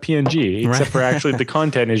avatar.png, except for actually the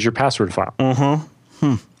content is your password file.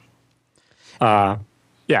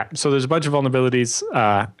 Yeah, so there's a bunch of vulnerabilities,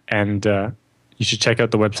 and you should check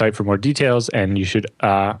out the website for more details, and you should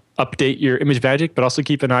update your image magic, but also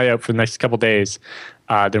keep an eye out for the next couple days.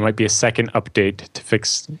 There might be a second update to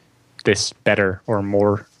fix this better or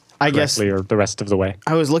more correctly, or the rest of the way.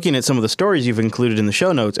 I was looking at some of the stories you've included in the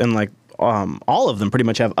show notes, and like all of them pretty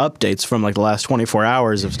much have updates from like the last 24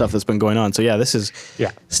 hours of stuff that's been going on. So yeah, this is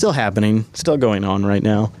still happening, still going on right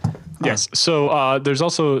now. Yes. So there's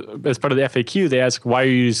also, as part of the FAQ, they ask, why are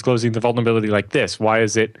you disclosing the vulnerability like this? Why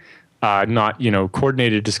is it not,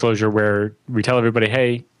 coordinated disclosure where we tell everybody,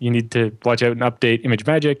 hey, you need to watch out and update image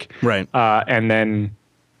magic. Right. And then,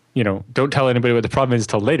 don't tell anybody what the problem is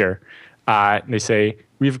until later. They say,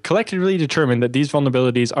 we've collectively determined that these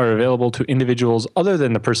vulnerabilities are available to individuals other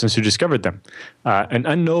than the persons who discovered them. An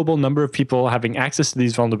unknowable number of people having access to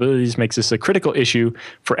these vulnerabilities makes this a critical issue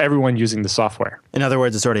for everyone using the software. In other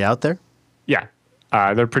words, it's already out there? Yeah.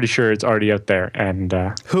 They're pretty sure it's already out there. And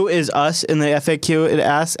who is us in the FAQ, it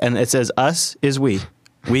asks, and it says us is we.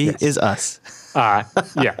 We is us.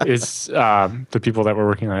 It's the people that were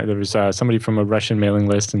working on it. There was somebody from a Russian mailing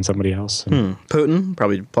list and somebody else. Putin?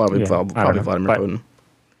 Probably Vladimir Putin.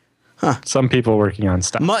 Huh. Some people working on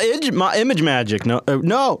stuff. My image magic. No,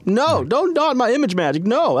 don't dot my image magic.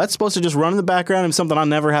 No, that's supposed to just run in the background and something I'll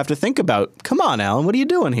never have to think about. Come on, Alan, what are you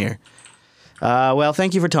doing here? Well,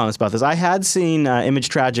 thank you for telling us about this. I had seen Image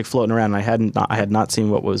Tragic floating around, and I had not seen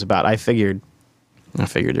what it was about. I figured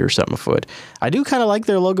there was something afoot. I do kind of like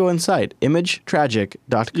their logo inside,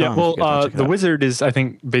 imagetragic.com. Yeah, well, the wizard is, I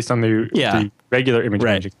think, based on the regular Image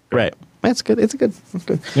Magic. Right. That's good. It's good.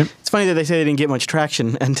 Yep. It's funny that they say they didn't get much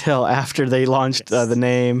traction until after they launched the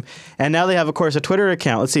name. And now they have, of course, a Twitter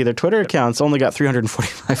account. Let's see. Their Twitter account's only got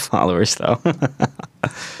 345 followers, though.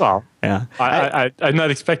 Well, yeah. I'm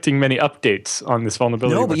not expecting many updates on this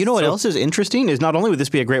vulnerability. No, but you know what else is interesting is not only would this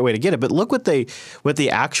be a great way to get it, but look what the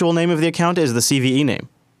actual name of the account is, the CVE name.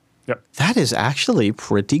 Yep. That is actually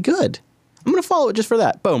pretty good. I'm going to follow it just for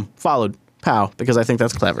that. Boom. Followed. Pow. Because I think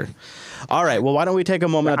that's clever. All right. Well, why don't we take a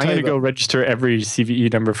moment? I'm going to go register every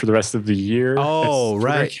CVE number for the rest of the year. Oh,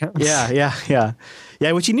 right. Yeah.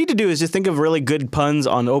 What you need to do is just think of really good puns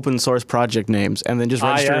on open source project names and then just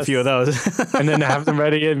register a few of those. And then have them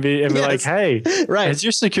ready and be like, hey, has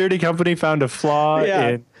your security company found a flaw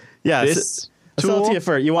in this tool? I'll tell you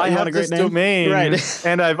first. You want a great name? Domain, right?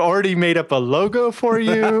 And I've already made up a logo for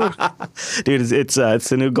you. Dude, it's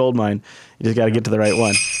the new gold mine. You just got to get to the right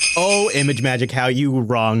one. Oh, Image Magic, how you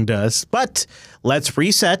wronged us. But let's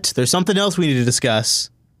reset. There's something else we need to discuss.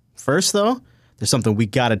 First, though, there's something we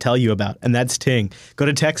got to tell you about, and that's Ting. Go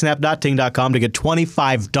to techsnap.ting.com to get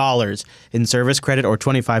 $25 in service credit or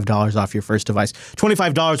 $25 off your first device.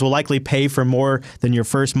 $25 will likely pay for more than your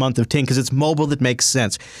first month of Ting because it's mobile that makes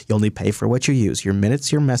sense. You only pay for what you use, your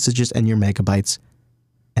minutes, your messages, and your megabytes,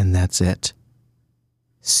 and that's it.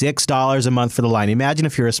 $6 a month for the line. Imagine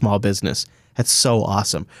if you're a small business. That's so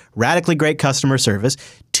awesome. Radically great customer service.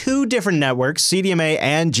 2 different networks, CDMA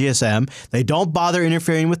and GSM. They don't bother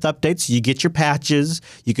interfering with updates. You get your patches.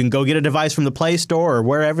 You can go get a device from the Play Store or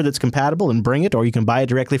wherever that's compatible and bring it, or you can buy it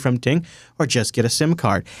directly from Ting, or just get a SIM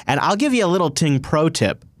card. And I'll give you a little Ting pro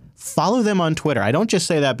tip. Follow them on Twitter. I don't just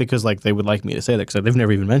say that because they would like me to say that because they've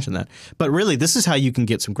never even mentioned that. But really, this is how you can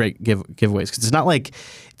get some great giveaways. Because it's not like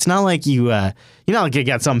you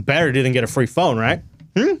got something better to do than get a free phone, right?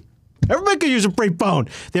 Everybody could use a free phone.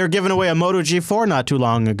 They were giving away a Moto G4 not too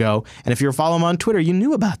long ago, and if you were following them on Twitter, you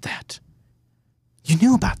knew about that.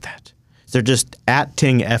 They're just at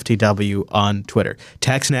TingFTW on Twitter.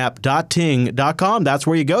 TechSNAP.ting.com. That's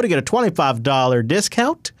where you go to get a $25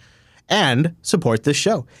 discount and support this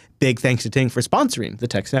show. Big thanks to Ting for sponsoring the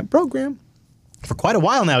TechSNAP program for quite a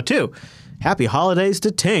while now, too. Happy holidays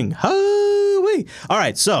to Ting. Hoo-wee. All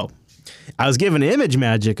right, so I was giving Image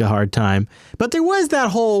Magic a hard time, but there was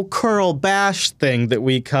that whole curl bash thing that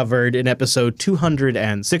we covered in episode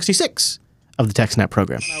 266 of the TechSNAP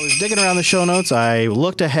program. I was digging around the show notes, I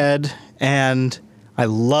looked ahead, and I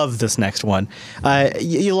love this next one.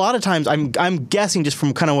 A lot of times, I'm guessing just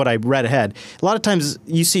from kind of what I read ahead, a lot of times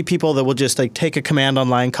you see people that will just take a command on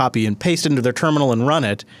line, copy, and paste it into their terminal and run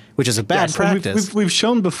it, which is a bad practice. We've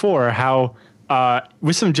shown before how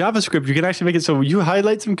with some JavaScript, you can actually make it so you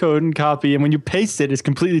highlight some code and copy, and when you paste it, it's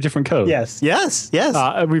completely different code. Yes.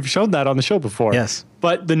 We've shown that on the show before. Yes.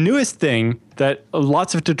 But the newest thing that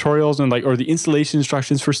lots of tutorials and or the installation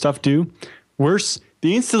instructions for stuff do, worse,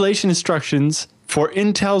 the installation instructions for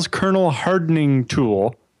Intel's kernel hardening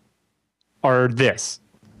tool are this.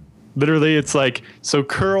 Literally, it's like, so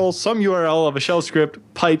curl some URL of a shell script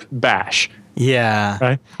pipe bash. Yeah.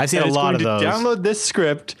 Right? I've seen a lot of those. Download this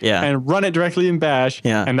script Yeah. and run it directly in bash,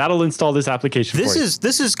 and that'll install this application for you.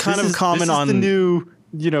 This is kind of common on the new,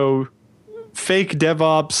 fake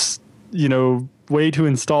DevOps, way to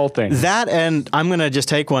install things. That, and I'm going to just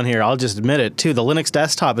take one here. I'll just admit it too. The Linux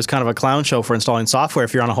desktop is kind of a clown show for installing software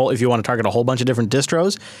if you want to target a whole bunch of different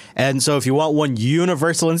distros. And so if you want one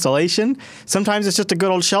universal installation, sometimes it's just a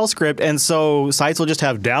good old shell script. And so sites will just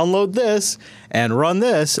have download this and run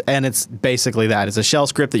this, and it's basically that. It's a shell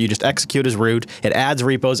script that you just execute as root. It adds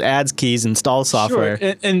repos, adds keys, installs software.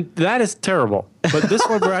 Sure, and that is terrible. But this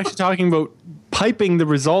one we're actually talking about piping the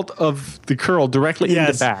result of the curl directly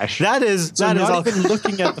into bash. That is not even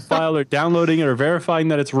looking at the file or downloading it or verifying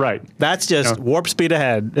that it's right. That's just warp speed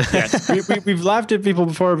ahead. Yes. We've laughed at people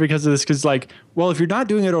before because of this, because if you're not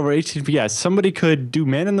doing it over HTTPS, somebody could do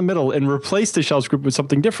man in the middle and replace the shell script with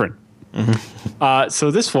something different. Mm-hmm. So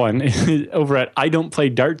this one over at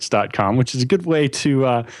idon'tplaydarts.com, which is a good way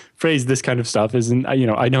to phrase this kind of stuff, is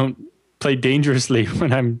I don't play dangerously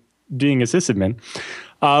when I'm doing a sysadmin.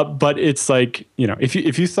 But it's like,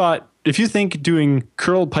 if you think doing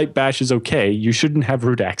curl pipe bash is okay, you shouldn't have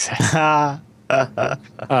root access.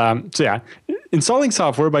 Installing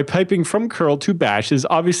software by piping from curl to bash is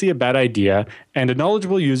obviously a bad idea, and a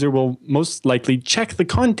knowledgeable user will most likely check the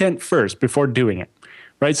content first before doing it.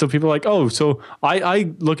 Right? So people are like, oh, so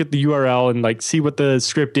I look at the URL and see what the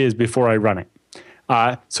script is before I run it.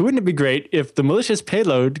 So wouldn't it be great if the malicious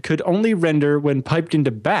payload could only render when piped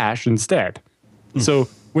into bash instead? So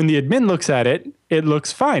when the admin looks at it, it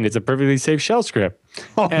looks fine. It's a perfectly safe shell script.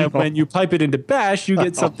 When you pipe it into bash, you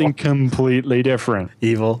get something completely different.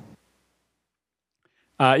 Evil.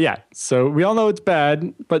 So we all know it's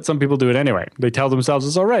bad, but some people do it anyway. They tell themselves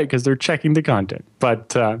it's all right because they're checking the content. But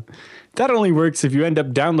that only works if you end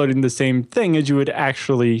up downloading the same thing as you would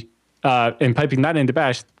actually, and piping that into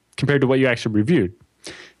bash compared to what you actually reviewed.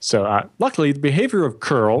 So luckily, the behavior of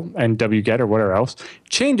curl and wget or whatever else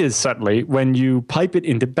changes subtly when you pipe it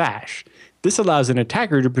into bash. This allows an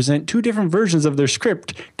attacker to present two different versions of their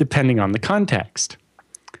script depending on the context.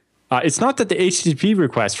 It's not that the HTTP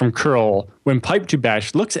request from curl when piped to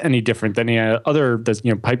bash looks any different than any other that's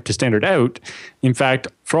piped to standard out. In fact,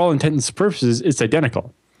 for all intents and purposes, it's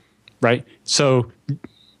identical, right? So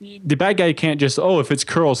the bad guy can't just, if it's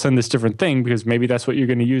curl, send this different thing, because maybe that's what you're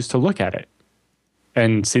going to use to look at it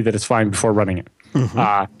and see that it's fine before running it.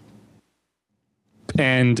 Mm-hmm.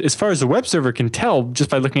 And as far as the web server can tell, just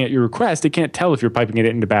by looking at your request, it can't tell if you're piping it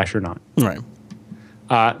into bash or not. Right.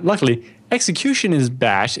 Luckily, execution in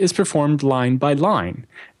bash is performed line by line.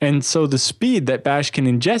 And so the speed that bash can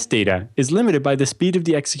ingest data is limited by the speed of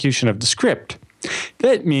the execution of the script.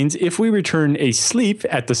 That means if we return a sleep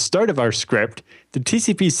at the start of our script, the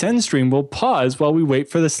TCP send stream will pause while we wait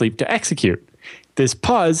for the sleep to execute. This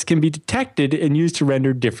pause can be detected and used to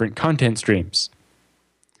render different content streams.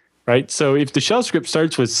 Right? So if the shell script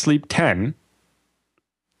starts with sleep 10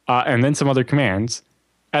 and then some other commands,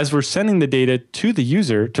 as we're sending the data to the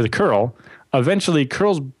user, to the curl, eventually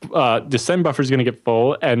curl's the send buffer is going to get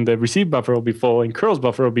full, and the receive buffer will be full, and curl's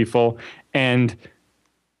buffer will be full, and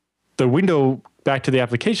the window back to the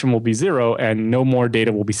application will be 0, and no more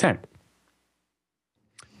data will be sent.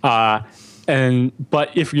 But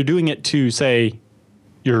if you're doing it to, say,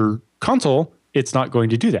 your console, it's not going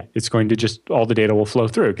to do that. It's going to just, all the data will flow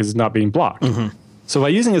through because it's not being blocked. Mm-hmm. So by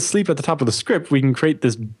using a sleep at the top of the script, we can create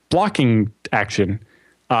this blocking action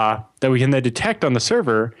that we can then detect on the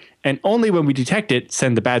server, and only when we detect it,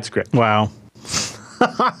 send the bad script. Wow.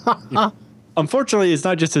 Unfortunately, it's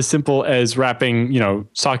not just as simple as wrapping,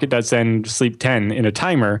 socket.send sleep 10 in a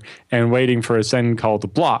timer and waiting for a send call to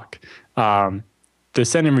block. The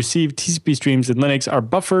send and receive TCP streams in Linux are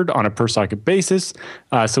buffered on a per socket basis,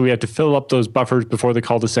 so we have to fill up those buffers before the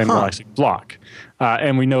call to send will actually block.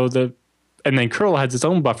 And we know and then curl has its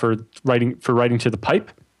own buffer writing to the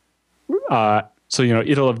pipe. So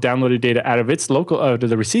it'll have downloaded data out of its local to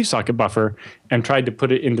the receive socket buffer and tried to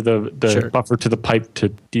put it into the buffer to the pipe to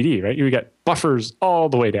DD. Right, you got buffers all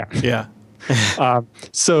the way down. Yeah.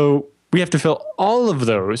 So we have to fill all of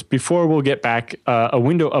those before we'll get back a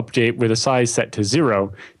window update with a size set to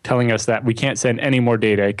 0, telling us that we can't send any more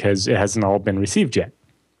data because it hasn't all been received yet.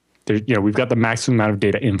 We've got the maximum amount of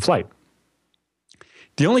data in flight.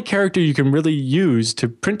 The only character you can really use to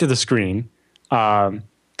print to the screen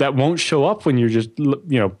that won't show up when you're just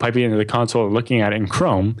piping into the console or looking at it in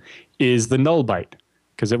Chrome is the null byte,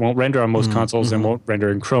 because it won't render on most consoles and won't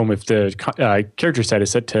render in Chrome if the character set is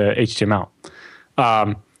set to HTML.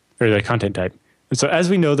 Or the content type. And so as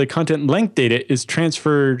we know, the content length data is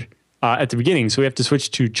transferred at the beginning. So we have to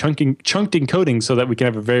switch to chunked encoding so that we can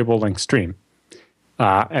have a variable length stream.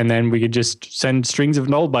 And then we could just send strings of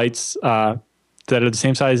null bytes that are the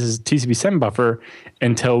same size as TCP7 buffer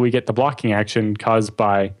until we get the blocking action caused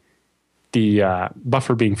by the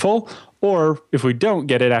buffer being full. Or if we don't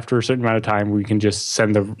get it after a certain amount of time, we can just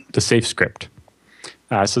send the safe script.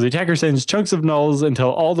 So the attacker sends chunks of nulls until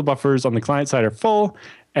all the buffers on the client side are full.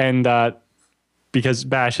 And because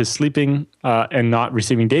bash is sleeping and not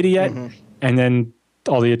receiving data yet, and then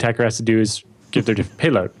all the attacker has to do is give their different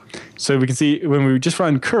payload. So we can see when we just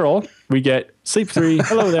run curl, we get sleep 3,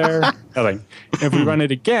 hello there, nothing. If we run it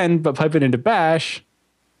again, but pipe it into bash,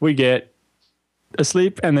 we get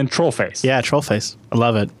asleep and then troll face. Yeah, troll face. I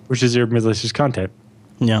love it. Which is your malicious content.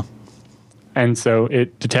 Yeah. And so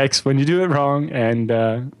it detects when you do it wrong and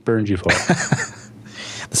burns you for it.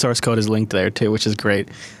 The source code is linked there too, which is great,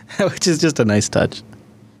 which is just a nice touch.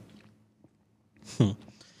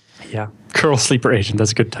 Yeah. Curl Sleeper Agent.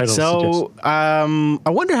 That's a good title. So I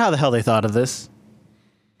wonder how the hell they thought of this.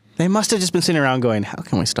 They must have just been sitting around going, how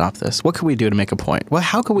can we stop this? What can we do to make a point? Well,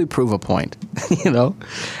 how can we prove a point? And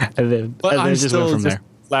then, I'm just still went from just there.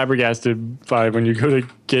 flabbergasted by when you go to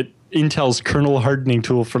get Intel's kernel hardening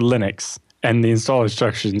tool for Linux and the install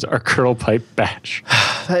instructions are curl pipe bash.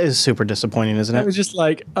 That is super disappointing, isn't it? I was just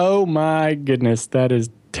like, oh my goodness, that is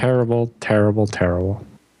terrible, terrible, terrible.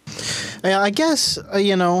 Yeah, I guess,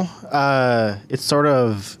 it's sort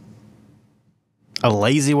of a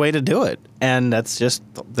lazy way to do it. And that's just,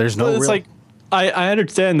 there's no It's like, I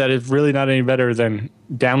understand that it's really not any better than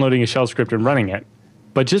downloading a shell script and running it.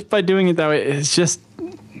 But just by doing it that way,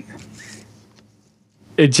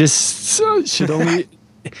 it just should only...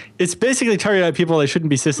 It's basically targeted at people that shouldn't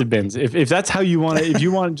be sysadmins. If that's how you want it, if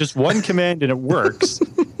you want just one command and it works,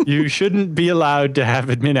 you shouldn't be allowed to have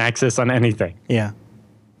admin access on anything. Yeah.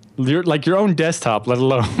 Like your own desktop, let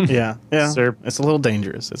alone. Yeah. Sir. It's a little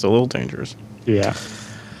dangerous. Yeah.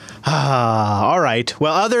 All right.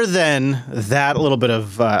 Well, other than that little bit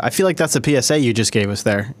of, I feel like that's a PSA you just gave us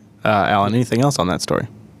there, Alan. Anything else on that story?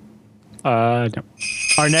 No.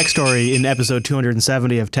 Our next story in episode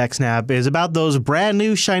 270 of TechSNAP is about those brand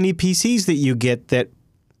new shiny PCs that you get that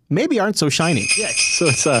maybe aren't so shiny. Yes. So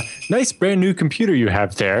it's a nice brand new computer you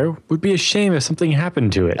have there. Would be a shame if something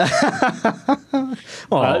happened to it.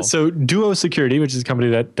 So Duo Security, which is a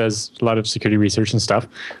company that does a lot of security research and stuff,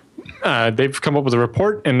 they've come up with a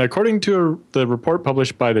report, and according to the report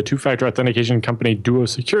published by the two-factor authentication company Duo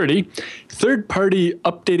Security, third-party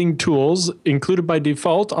updating tools included by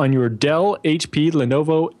default on your Dell, HP,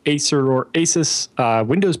 Lenovo, Acer, or Asus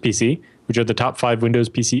Windows PC, which are the top 5 Windows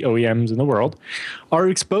PC OEMs in the world, are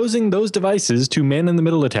exposing those devices to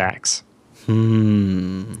man-in-the-middle attacks.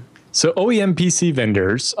 So OEM PC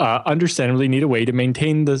vendors understandably need a way to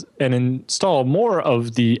maintain and install more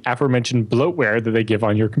of the aforementioned bloatware that they give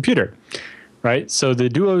on your computer, right? So the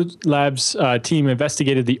Duo Labs team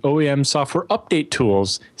investigated the OEM software update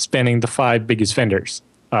tools spanning the 5 biggest vendors,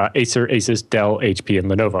 Acer, Asus, Dell, HP, and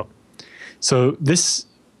Lenovo. So this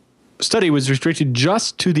study was restricted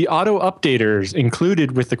just to the auto updaters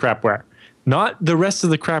included with the crapware. Not the rest of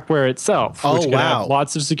the crapware itself, which can have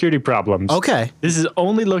lots of security problems. Okay. This is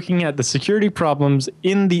only looking at the security problems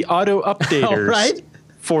in the auto updaters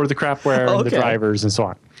for the crapware and the drivers and so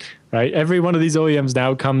on. Right? Every one of these OEMs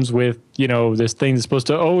now comes with, this thing that's supposed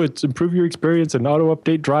to, it's improve your experience and auto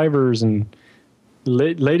update drivers and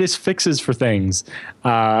latest fixes for things.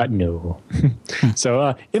 No.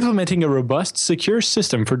 So implementing a robust, secure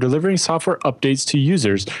system for delivering software updates to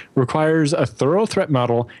users requires a thorough threat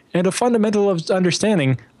model and a fundamental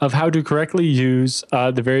understanding of how to correctly use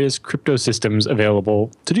the various crypto systems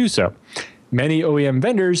available to do so. Many OEM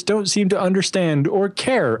vendors don't seem to understand or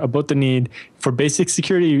care about the need for basic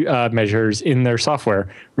security measures in their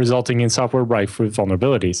software, resulting in software rife with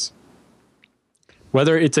vulnerabilities.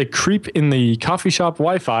 Whether it's a creep in the coffee shop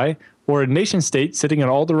Wi-Fi or a nation state sitting on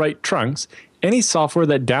all the right trunks, any software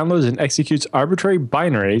that downloads and executes arbitrary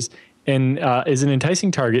binaries and is an enticing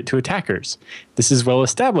target to attackers. This is well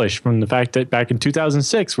established from the fact that back in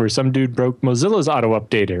 2006, where some dude broke Mozilla's auto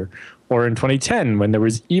updater, or in 2010 when there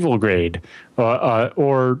was EvilGrade,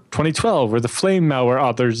 or 2012 where the Flame malware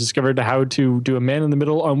authors discovered how to do a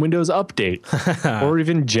man-in-the-middle on Windows Update, or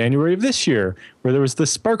even January of this year where there was the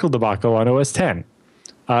Sparkle debacle on OS X.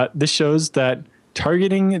 This shows that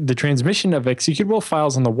targeting the transmission of executable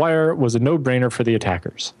files on the wire was a no-brainer for the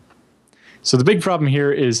attackers. So the big problem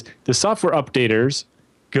here is the software updaters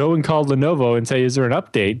go and call Lenovo and say, is there an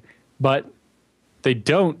update? But they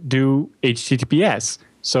don't do HTTPS.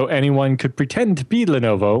 So anyone could pretend to be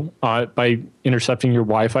Lenovo by intercepting your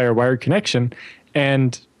Wi-Fi or wired connection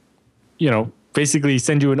and, basically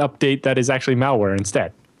send you an update that is actually malware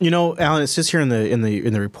instead. Alan, it says here in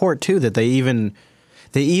the report too that they even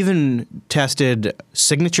tested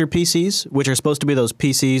signature PCs, which are supposed to be those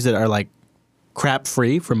PCs that are like crap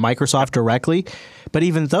free from Microsoft directly, but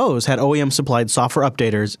even those had OEM supplied software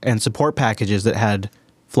updaters and support packages that had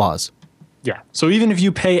flaws. Yeah. So even if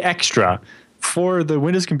you pay extra for the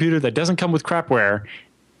Windows computer that doesn't come with crapware,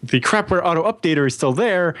 the crapware auto updater is still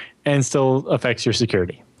there and still affects your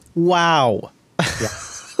security. Wow. Yeah.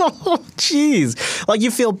 Oh, jeez. Like, you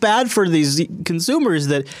feel bad for these consumers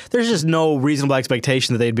that there's just no reasonable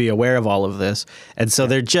expectation that they'd be aware of all of this. And so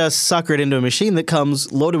they're just suckered into a machine that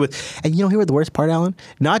comes loaded with, and here's the worst part, Alan?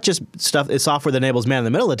 Not just software that enables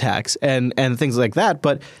man-in-the-middle attacks and things like that,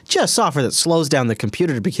 but just software that slows down the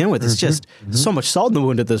computer to begin with. It's just so much salt in the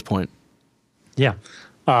wound at this point. Yeah.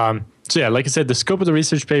 Like I said, the scope of the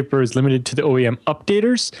research paper is limited to the OEM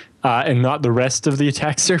updaters and not the rest of the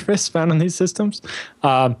attack surface found on these systems.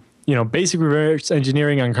 Basic reverse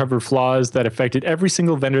engineering uncovered flaws that affected every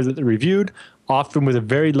single vendor that they reviewed, often with a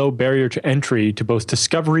very low barrier to entry to both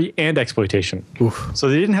discovery and exploitation. Oof. So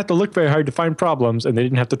they didn't have to look very hard to find problems, and they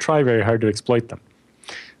didn't have to try very hard to exploit them.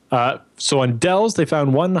 So on Dell's, they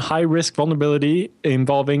found one high-risk vulnerability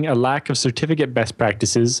involving a lack of certificate best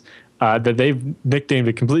practices that they've nicknamed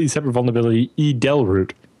a completely separate vulnerability, Dell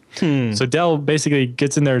root. So Dell basically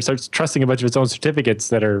gets in there and starts trusting a bunch of its own certificates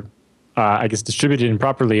that are, distributed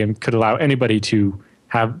improperly and could allow anybody to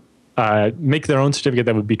have make their own certificate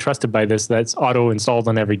that would be trusted by this that's auto-installed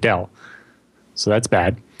on every Dell. So that's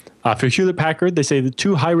bad. For Hewlett-Packard, they say the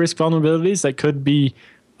two high-risk vulnerabilities that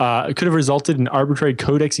could have resulted in arbitrary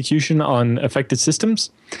code execution on affected systems.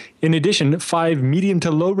 In addition, 5 medium to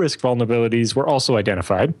low-risk vulnerabilities were also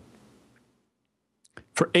identified.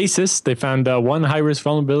 For ASUS, they found one high-risk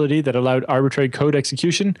vulnerability that allowed arbitrary code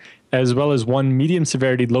execution, as well as one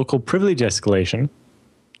medium-severity local privilege escalation.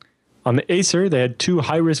 On the Acer, they had 2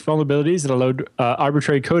 high-risk vulnerabilities that allowed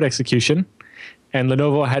arbitrary code execution, and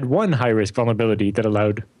Lenovo had one high-risk vulnerability that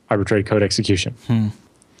allowed arbitrary code execution.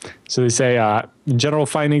 So they say, in general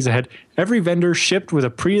findings, they had every vendor shipped with a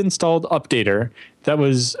pre-installed updater that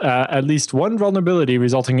was at least one vulnerability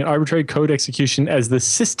resulting in arbitrary code execution as the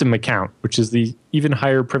system account, which is the even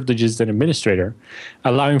higher privileges than administrator,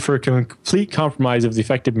 allowing for a complete compromise of the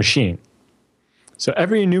affected machine. So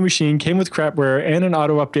every new machine came with crapware and an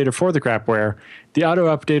auto updater for the crapware. The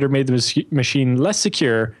auto updater made the machine less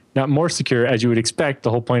secure, not more secure, as you would expect.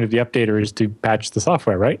 The whole point of the updater is to patch the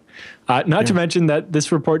software, right? Not to mention that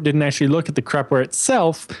this report didn't actually look at the crapware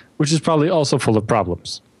itself, which is probably also full of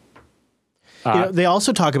problems. They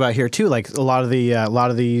also talk about here too, like a lot of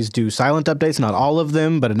these do silent updates. Not all of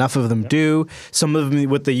them, but enough of them do. Some of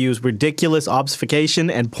them, they use ridiculous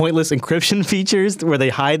obfuscation and pointless encryption features where they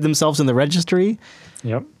hide themselves in the registry.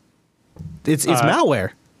 Yep, it's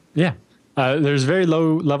malware. Yeah. There's very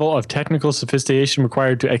low level of technical sophistication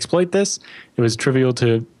required to exploit this. It was trivial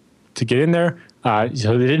to get in there.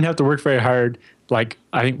 So they didn't have to work very hard. Like,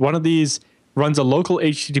 I think one of these runs a local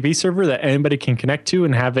HTTP server that anybody can connect to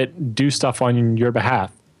and have it do stuff on your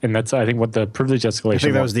behalf. And that's, I think, what the privilege escalation I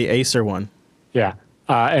think that was the Acer one. Yeah.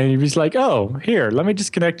 And he was like, oh, here, let me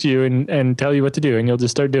just connect you and tell you what to do. And you'll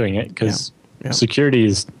just start doing it because security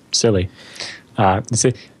is silly. They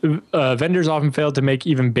say vendors often fail to make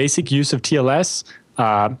even basic use of TLS,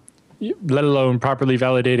 let alone properly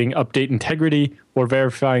validating update integrity or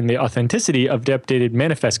verifying the authenticity of the updated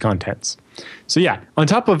manifest contents. So yeah, on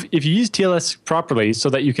top of, if you use TLS properly so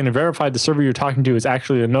that you can verify the server you're talking to is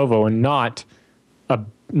actually Lenovo and not a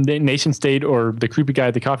nation state or the creepy guy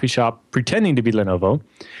at the coffee shop pretending to be Lenovo,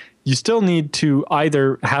 you still need to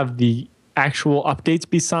either have the actual updates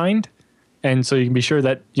be signed, and so you can be sure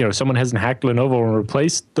that someone hasn't hacked Lenovo and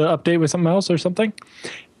replaced the update with something else or something,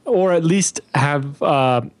 or at least have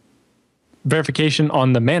verification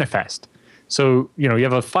on the manifest. So you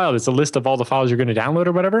have a file that's a list of all the files you're going to download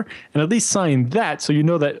or whatever, and at least sign that so you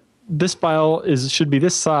know that this file should be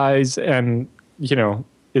this size and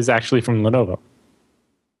is actually from Lenovo.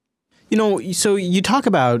 So you talk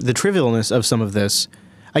about the trivialness of some of this.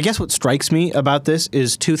 I guess what strikes me about this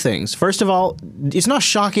is two things. First of all, it's not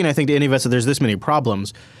shocking, I think, to any of us that there's this many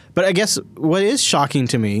problems. But I guess what is shocking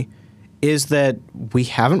to me is that we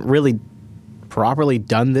haven't really properly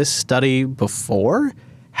done this study before.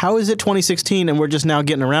 How is it 2016 and we're just now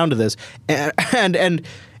getting around to this? And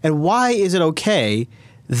why is it okay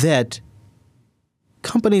that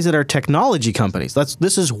companies that are technology companies,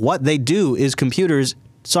 this is what they do, is computers,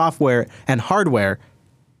 software, and hardware,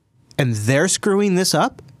 and they're screwing this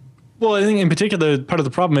up? Well, I think in particular, part of the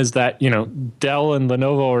problem is that, Dell and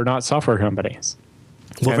Lenovo are not software companies.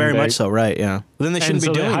 Well, very much so, right? Yeah. Well, then they shouldn't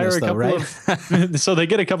be doing this, though, right? So they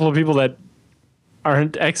get a couple of people that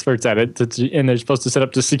aren't experts at it, and they're supposed to set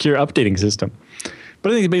up the secure updating system.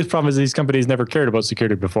 But I think the biggest problem is these companies never cared about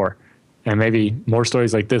security before, and maybe more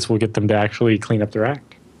stories like this will get them to actually clean up their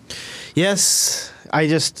act. Yes,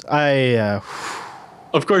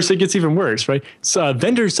 Of course, it gets even worse, right? So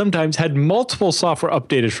vendors sometimes had multiple software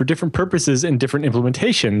updated for different purposes and different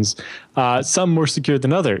implementations, some more secure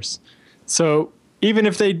than others. So even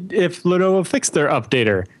if Lenovo fixed their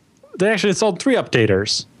updater, they actually installed 3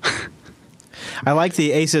 updaters. I like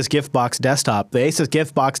the Asus Giftbox Desktop. The Asus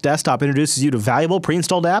Giftbox Desktop introduces you to valuable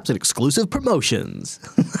pre-installed apps and exclusive promotions.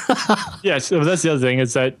 Yeah, so that's the other thing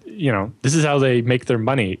is that, this is how they make their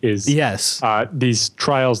money is these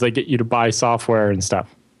trials they get you to buy software and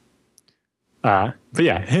stuff. But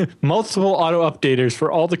yeah, multiple auto updaters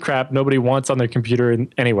for all the crap nobody wants on their computer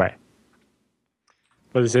anyway.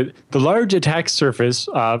 What is it? The large attack surface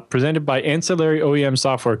presented by ancillary OEM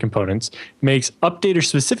software components makes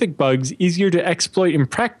updater-specific bugs easier to exploit in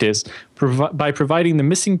practice by providing the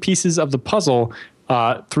missing pieces of the puzzle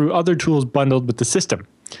through other tools bundled with the system.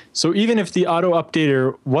 So even if the auto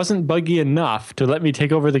updater wasn't buggy enough to let me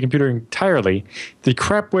take over the computer entirely, the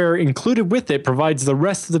crapware included with it provides the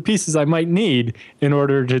rest of the pieces I might need in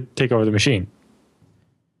order to take over the machine.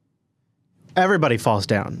 Everybody falls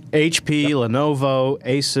down. HP, Lenovo,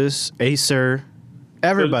 Asus, Acer,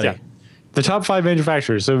 everybody. Yeah. The top 5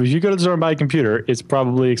 manufacturers. So if you go to the store and buy a computer, it's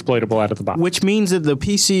probably exploitable out of the box. Which means that the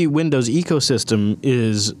PC Windows ecosystem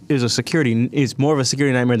is more of a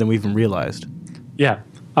security nightmare than we even realized. Yeah.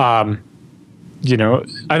 I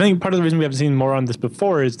think part of the reason we haven't seen more on this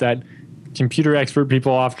before is that computer expert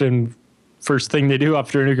people often, first thing they do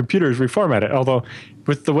after a new computer is reformat it. Although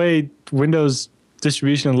with the way Windows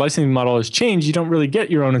distribution and licensing model has changed, you don't really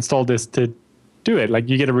get your own install disk to do it. Like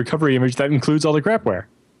you get a recovery image that includes all the crapware.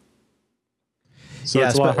 So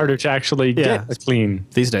it's a lot harder to actually get a clean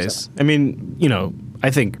these days. I mean,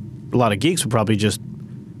 I think a lot of geeks would probably just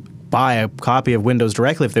buy a copy of Windows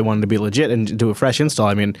directly if they wanted to be legit and do a fresh install.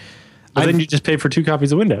 I mean, then you just pay for 2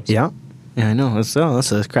 copies of Windows. Yeah, I know.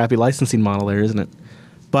 That's a crappy licensing model there, isn't it?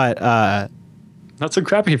 But not so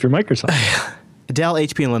crappy if you're Microsoft. Dell,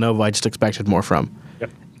 HP, and Lenovo, I just expected more from.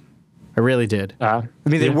 Yep. I really did.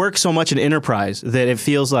 They work so much in enterprise that it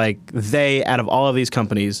feels like they, out of all of these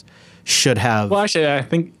companies, should have. Well, actually, I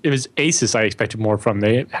think it was Asus I expected more from.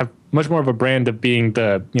 They have much more of a brand of being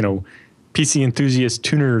the, PC enthusiast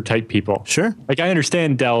tuner type people. Sure. Like I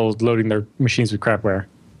understand Dell loading their machines with crapware.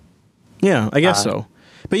 Yeah, I guess so.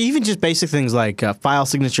 But even just basic things like file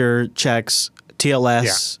signature checks,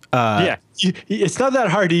 TLS. It's not that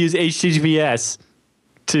hard to use HTTPS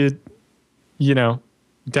to,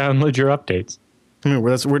 download your updates. I mean,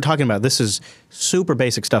 we're talking about this is super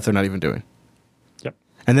basic stuff they're not even doing. Yep.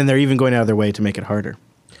 And then they're even going out of their way to make it harder.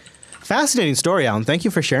 Fascinating story, Alan. Thank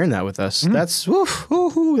you for sharing that with us.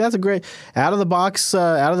 Mm-hmm. That's a great out of the box.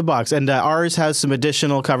 And ours has some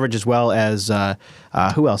additional coverage as well as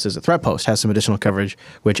who else is it? ThreatPost has some additional coverage,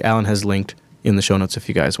 which Alan has linked in the show notes if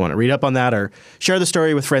you guys want to read up on that or share the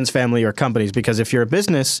story with friends, family, or companies. Because if you're a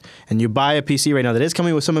business and you buy a PC right now that is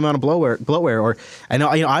coming with some amount of bloatware, or I know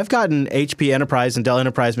I've gotten HP Enterprise and Dell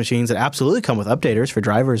Enterprise machines that absolutely come with updaters for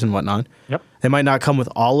drivers and whatnot. Yep. They might not come with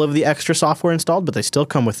all of the extra software installed, but they still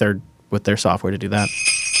come with their software to do that.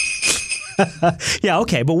 Yeah,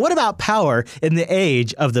 okay, but what about power in the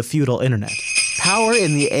age of the feudal internet? Power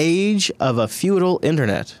in the age of a feudal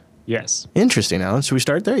internet. Yes. Interesting, Alan. Should we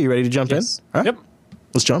start there? You ready to jump in? All right. Yep.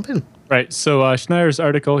 Let's jump in. Right. So Schneier's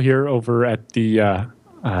article here over at the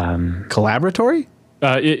Collaboratory?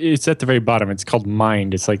 It's at the very bottom. It's called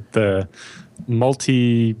Mind. It's like the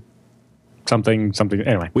multi something.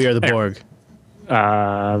 Anyway. We are the Borg.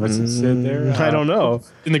 What's it said there? I don't know.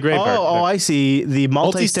 In the gray part. Oh, I see. The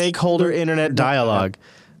multi-stakeholder internet dialogue.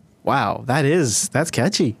 Wow, that's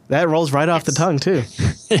catchy. That rolls right off the tongue, too.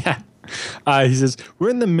 Yeah. He says, we're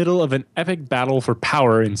in the middle of an epic battle for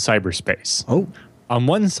power in cyberspace. Oh. On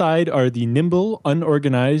one side are the nimble,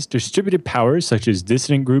 unorganized, distributed powers such as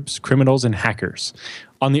dissident groups, criminals, and hackers.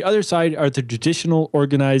 On the other side are the traditional,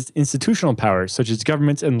 organized, institutional powers such as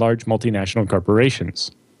governments and large multinational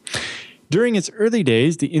corporations. During its early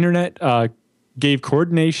days, the internet gave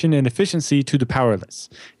coordination and efficiency to the powerless.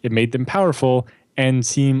 It made them powerful and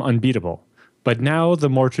seem unbeatable. But now the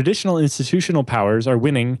more traditional institutional powers are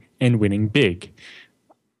winning and winning big.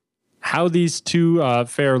 How these two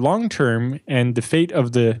fare long-term and the fate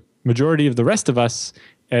of the majority of the rest of us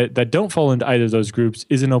that don't fall into either of those groups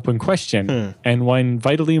is an open question and one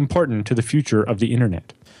vitally important to the future of the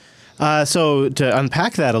internet. So to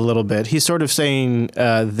unpack that a little bit, he's sort of saying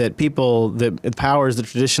that the powers that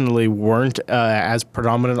traditionally weren't as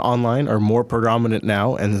predominant online are more predominant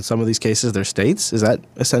now, and in some of these cases they're states. Is that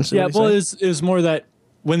essentially what he's saying? It was more that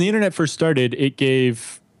when the internet first started, it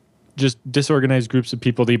gave just disorganized groups of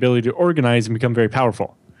people the ability to organize and become very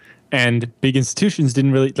powerful. And big institutions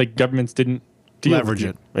didn't really, like governments didn't Leverage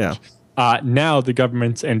it. Yeah. Now the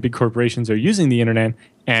governments and big corporations are using the internet,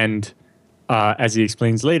 and as he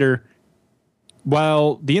explains later,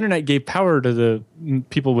 while the internet gave power to the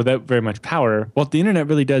people without very much power, what the internet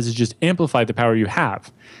really does is just amplify the power you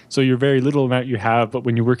have. So your very little amount you have, but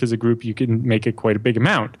when you work as a group, you can make it quite a big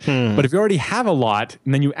amount. But if you already have a lot,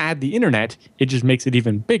 and then you add the internet, it just makes it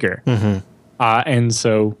even bigger. And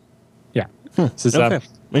so, yeah. This is, Okay.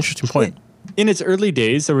 Interesting point. in its early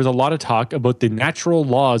days, there was a lot of talk about the natural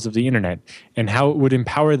laws of the internet and how it would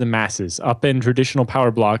empower the masses, upend traditional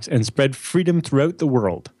power blocks, and spread freedom throughout the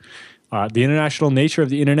world. The international nature of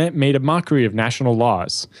the internet made a mockery of national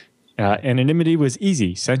laws. Anonymity was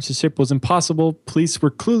easy. Censorship was impossible. Police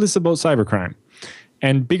were clueless about cybercrime.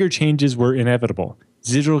 And bigger changes were inevitable.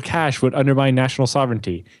 Digital cash would undermine national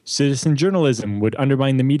sovereignty. Citizen journalism would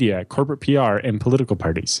undermine the media, corporate PR, and political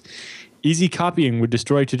parties. Easy copying would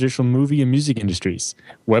destroy traditional movie and music industries.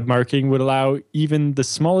 Web marketing would allow even the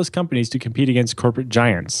smallest companies to compete against corporate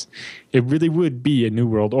giants. It really would be a new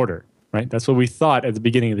world order, right? That's what we thought at the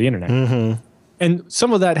beginning of the internet. Mm-hmm. And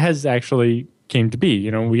some of that has actually came to be. You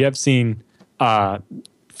know, we have seen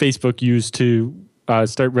Facebook used to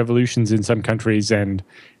start revolutions in some countries, and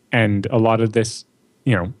a lot of this,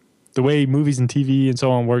 you know, the way movies and TV and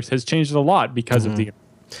so on works has changed a lot because of the.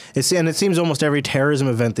 And it seems almost every terrorism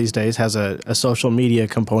event these days has a social media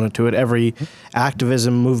component to it. Every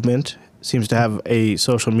activism movement seems to have a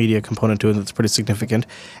social media component to it that's pretty significant.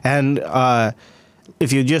 And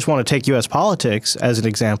if you just want to take U.S. politics as an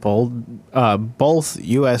example, both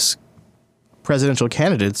U.S. presidential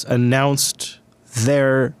candidates announced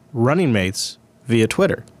their running mates via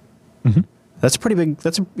Twitter. Mm-hmm. That's pretty big.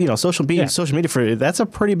 That's social media. Yeah. Social media that's a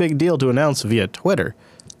pretty big deal to announce via Twitter.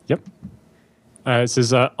 Yep. It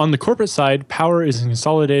says, on the corporate side, power is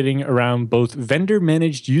consolidating around both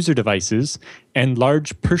vendor-managed user devices and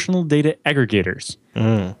large personal data aggregators.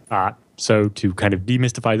 So to kind of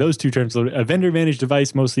demystify those two terms, a vendor-managed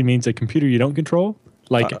device mostly means a computer you don't control,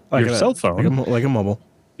 like your cell phone. Like a mobile.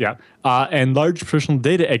 Yeah. And large personal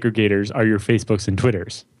data aggregators are your Facebooks and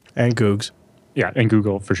Twitters. And Googs. Yeah, and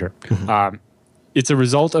Google for sure. It's a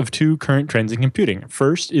result of two current trends in computing.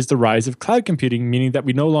 First is the rise of cloud computing, meaning that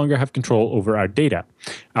we no longer have control over our data.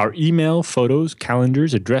 Our email, photos,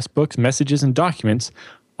 calendars, address books, messages, and documents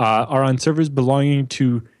are on servers belonging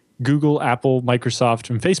to Google, Apple, Microsoft,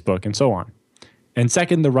 and Facebook, and so on. And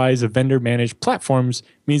second, the rise of vendor-managed platforms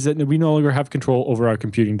means that we no longer have control over our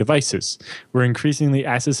computing devices. We're increasingly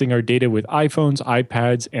accessing our data with iPhones,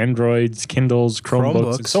 iPads, Androids, Kindles,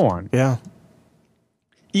 Chromebooks, and so on. Yeah.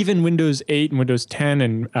 Even Windows 8 and Windows 10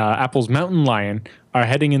 and Apple's Mountain Lion are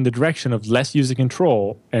heading in the direction of less user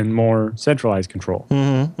control and more centralized control.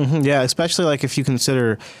 Mm-hmm, mm-hmm. Yeah, especially like if you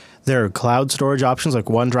consider their cloud storage options like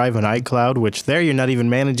OneDrive and iCloud, which there you're not even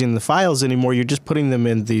managing the files anymore. You're just putting them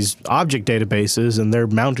in these object databases, and they're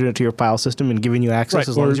mounting it to your file system and giving you access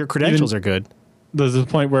as long as your credentials are good. There's a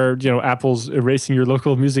point where, you know, Apple's erasing your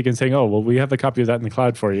local music and saying, oh, well, we have a copy of that in the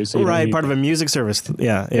cloud for you. So you right, part of a music service.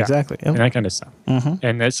 Yeah, exactly. Yeah. And that kind of stuff. Mm-hmm.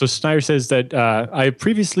 And so Snyder says that I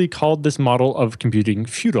previously called this model of computing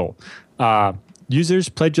feudal. Users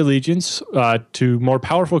pledge allegiance to more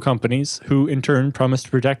powerful companies who, in turn, promise to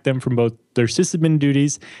protect them from both their sysadmin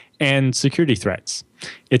duties and security threats.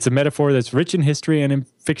 It's a metaphor that's rich in history and in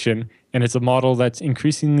fiction, and it's a model that's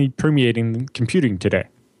increasingly permeating computing today.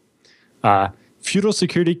 Feudal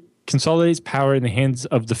security consolidates power in the hands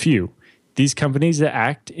of the few. These companies that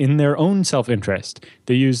act in their own self-interest.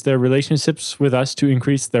 They use their relationships with us to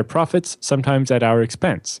increase their profits, sometimes at our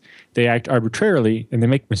expense. They act arbitrarily, and they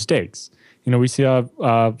make mistakes. You know, we see there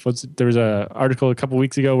was an article a couple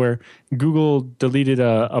weeks ago where Google deleted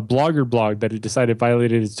a blogger blog that had decided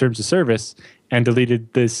violated its terms of service and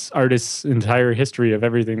deleted this artist's entire history of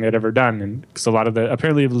everything they'd ever done. And because a lot of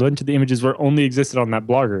apparently a bunch of the images only existed on that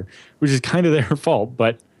blogger, which is kind of their fault.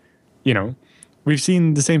 But, you know, we've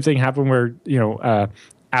seen the same thing happen where, you know,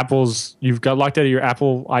 you've got locked out of your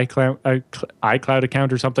Apple iCloud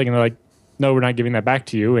account or something, and they're like, no, we're not giving that back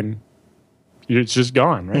to you. And it's just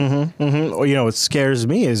gone, right? Mm-hmm, mm-hmm. Well, you know, what scares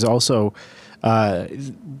me is also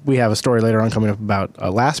we have a story later on coming up about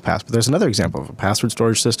LastPass, but there's another example of a password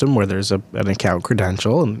storage system where there's an account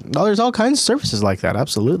credential, and there's all kinds of services like that.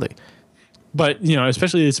 Absolutely. But, you know,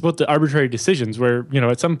 especially it's about the arbitrary decisions where, you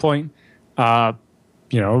know, at some point,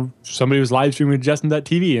 somebody was live streaming with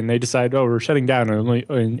Justin.tv and they decide, we're shutting down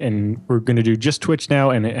and we're going to do just Twitch now,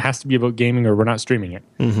 and it has to be about gaming or we're not streaming it.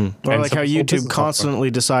 Mm-hmm. Or like how YouTube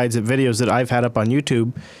constantly decides that videos that I've had up on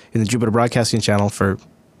YouTube in the Jupiter Broadcasting channel for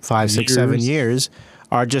 5, 6, 7 years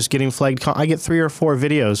are just getting flagged. I get 3 or 4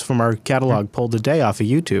 videos from our catalog pulled a day off of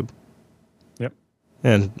YouTube. Yep.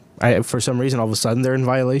 And for some reason, all of a sudden, they're in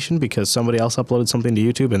violation because somebody else uploaded something to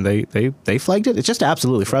YouTube and they flagged it. It's just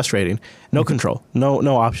absolutely frustrating. No control.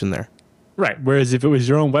 No option there. Right. Whereas if it was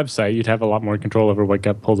your own website, you'd have a lot more control over what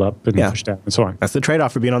got pulled up and pushed down and so on. That's the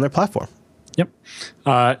trade-off for being on their platform. Yep.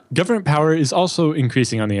 Government power is also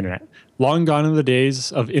increasing on the internet. Long gone are the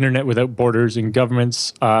days of internet without borders, and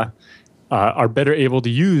governments are better able to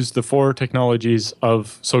use the 4 technologies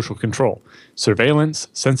of social control: surveillance,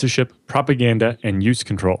 censorship, propaganda, and use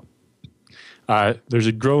control. There's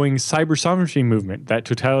a growing cyber sovereignty movement that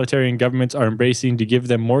totalitarian governments are embracing to give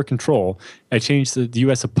them more control, a change that the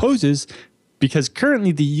U.S. opposes because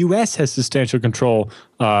currently the U.S. has substantial control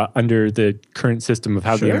under the current system of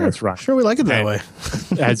how the internet's run. Sure, we like it that way.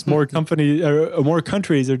 As more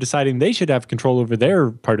countries are deciding they should have control over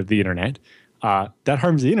their part of the internet, that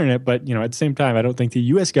harms the internet, but at the same time, I don't think the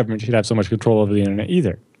U.S. government should have so much control over the internet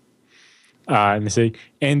either. And they say,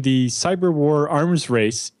 and the cyber war arms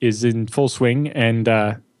race is in full swing, and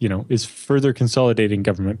is further consolidating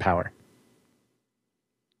government power.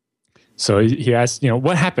 So he asked,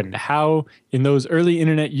 what happened? How in those early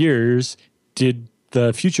internet years did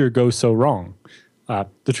the future go so wrong?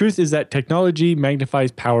 The truth is that technology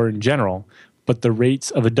magnifies power in general, but the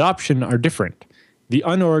rates of adoption are different. The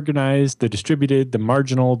unorganized, the distributed, the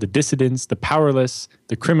marginal, the dissidents, the powerless,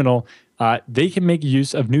 the criminal, they can make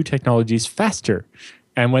use of new technologies faster.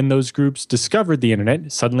 And when those groups discovered the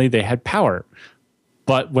internet, suddenly they had power.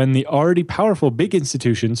 But when the already powerful big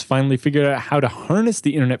institutions finally figured out how to harness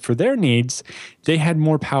the internet for their needs, they had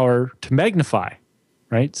more power to magnify,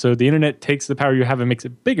 right? So the internet takes the power you have and makes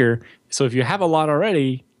it bigger. So if you have a lot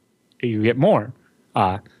already, you get more.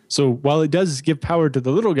 So while it does give power to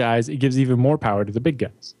the little guys, it gives even more power to the big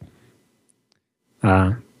guys.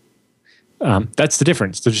 That's the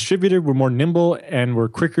difference. The distributed were more nimble and were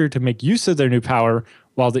quicker to make use of their new power,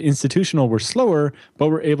 while the institutional were slower, but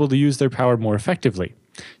were able to use their power more effectively.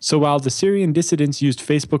 So while the Syrian dissidents used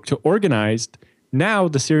Facebook to organize, now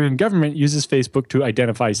the Syrian government uses Facebook to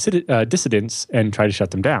identify dissidents and try to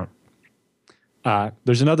shut them down.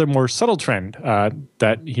 There's another more subtle trend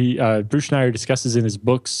that Bruce Schneier discusses in his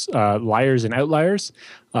books, Liars and Outliers.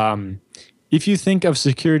 If you think of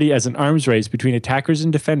security as an arms race between attackers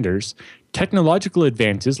and defenders, technological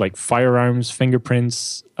advances like firearms, fingerprint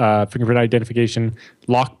identification,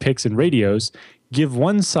 lockpicks, and radios give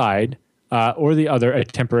one side or the other a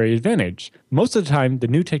temporary advantage. Most of the time, the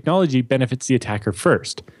new technology benefits the attacker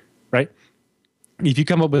first, right? If you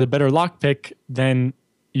come up with a better lockpick, then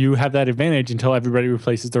you have that advantage until everybody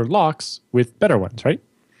replaces their locks with better ones, right?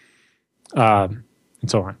 And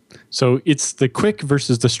so on. So it's the quick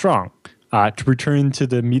versus the strong. To return to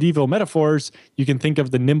the medieval metaphors, you can think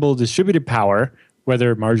of the nimble distributed power,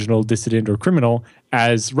 whether marginal, dissident, or criminal,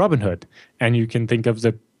 as Robin Hood. And you can think of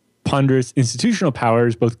the ponderous institutional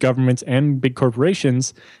powers, both governments and big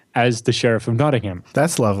corporations, as the Sheriff of Nottingham.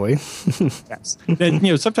 That's lovely. Yes.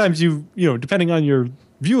 And, sometimes depending on your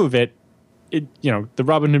view of it, the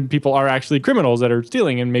Robin Hood people are actually criminals that are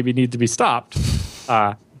stealing and maybe need to be stopped.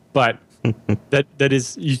 But that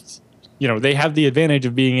is... they have the advantage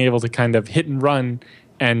of being able to kind of hit and run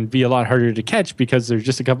and be a lot harder to catch because there's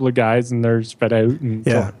just a couple of guys and they're spread out. And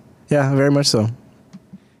so on. Yeah, very much so.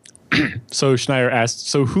 So Schneier asked,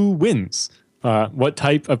 so who wins? What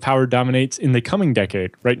type of power dominates in the coming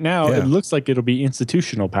decade? Right now, it looks like it'll be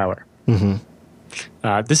institutional power.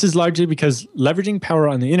 Mm-hmm. This is largely because leveraging power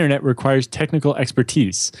on the internet requires technical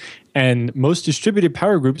expertise, and most distributed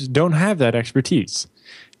power groups don't have that expertise.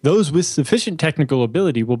 Those with sufficient technical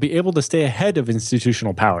ability will be able to stay ahead of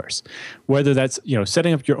institutional powers, whether that's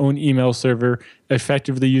setting up your own email server,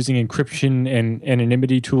 effectively using encryption and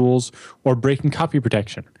anonymity tools, or breaking copy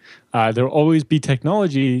protection. There will always be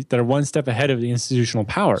technology that are one step ahead of the institutional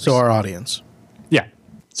powers. So our audience. Yeah.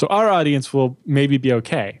 So our audience will maybe be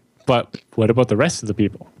okay, but what about the rest of the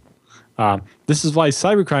people? This is why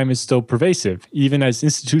cybercrime is still pervasive, even as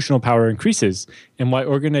institutional power increases, and why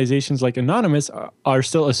organizations like Anonymous are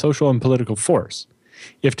still a social and political force.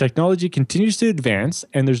 If technology continues to advance,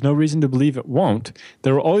 and there's no reason to believe it won't,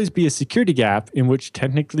 there will always be a security gap in which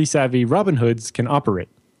technically savvy Robin Hoods can operate.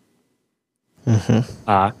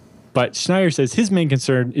 Mm-hmm. But Schneier says his main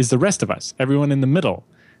concern is the rest of us, everyone in the middle.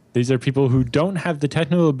 These are people who don't have the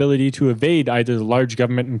technical ability to evade either the large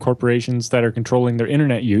government and corporations that are controlling their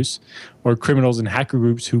internet use or criminals and hacker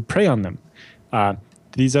groups who prey on them.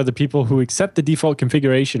 These are the people who accept the default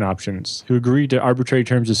configuration options, who agree to arbitrary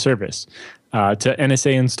terms of service, to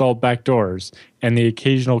NSA-installed backdoors, and the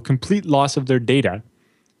occasional complete loss of their data.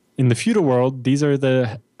 In the feudal world, these are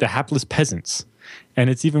the hapless peasants. And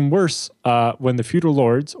it's even worse when the feudal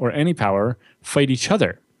lords, or any power, fight each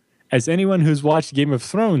other. As anyone who's watched Game of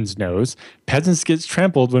Thrones knows, peasants get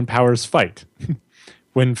trampled when powers fight.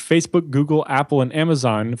 When Facebook, Google, Apple, and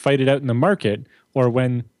Amazon fight it out in the market, or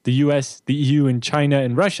when the US, the EU, and China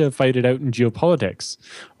and Russia fight it out in geopolitics,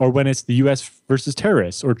 or when it's the US versus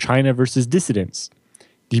terrorists, or China versus dissidents.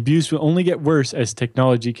 The abuse will only get worse as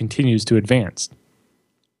technology continues to advance.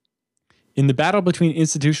 In the battle between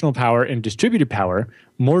institutional power and distributed power,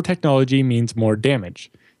 more technology means more damage.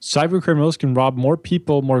 Cybercriminals can rob more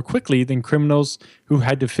people more quickly than criminals who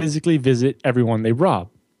had to physically visit everyone they rob.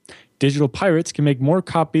 Digital pirates can make more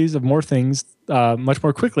copies of more things much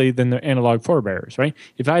more quickly than their analog forebears, right?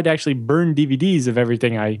 If I had to actually burn DVDs of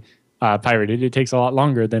everything I pirated, it takes a lot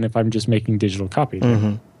longer than if I'm just making digital copies.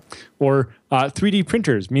 Right? Or 3D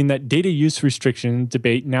printers mean that data use restriction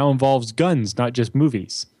debate now involves guns, not just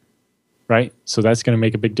movies, right? So that's going to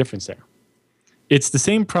make a big difference there. It's the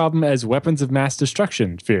same problem as weapons of mass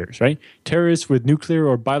destruction fears, right? Terrorists with nuclear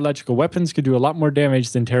or biological weapons could do a lot more damage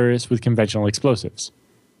than terrorists with conventional explosives.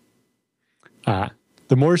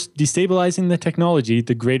 The more destabilizing the technology,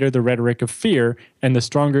 the greater the rhetoric of fear and the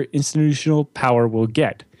stronger institutional power will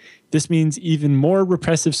get. This means even more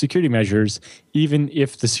repressive security measures, even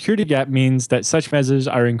if the security gap means that such measures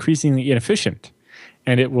are increasingly inefficient,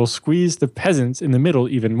 and it will squeeze the peasants in the middle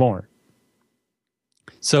even more.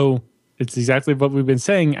 So it's exactly what we've been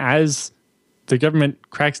saying. As the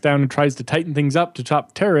government cracks down and tries to tighten things up to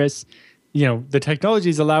stop terrorists, the technology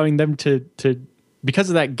is allowing them to because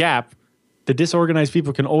of that gap, the disorganized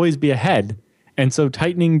people can always be ahead. And so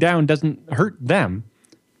tightening down doesn't hurt them,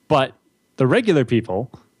 but the regular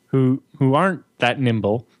people who aren't that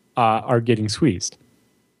nimble are getting squeezed.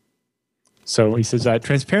 So he says that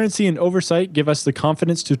transparency and oversight give us the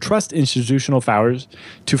confidence to trust institutional powers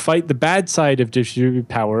to fight the bad side of distributed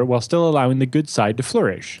power while still allowing the good side to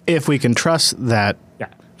flourish. If we can trust that. Yeah.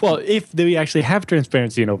 Well, if they actually have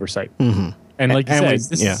transparency and oversight. Mm-hmm. And like you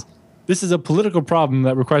said, this is a political problem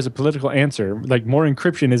that requires a political answer. Like, more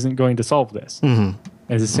encryption isn't going to solve this. Mm-hmm.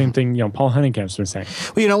 It's the same thing, Paul Honeycamp's been saying.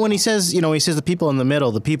 Well, when he says the people in the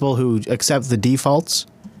middle, the people who accept the defaults,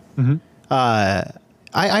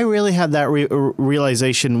 I really had that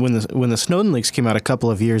realization when the Snowden leaks came out a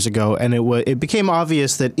couple of years ago, and it became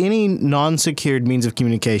obvious that any non-secured means of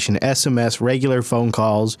communication, SMS, regular phone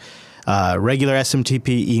calls, regular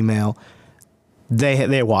SMTP email,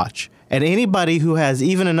 they watch. And anybody who has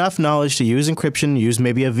even enough knowledge to use encryption, use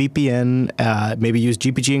maybe a VPN, maybe use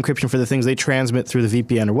GPG encryption for the things they transmit through the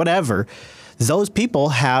VPN or whatever, those people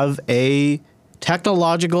have a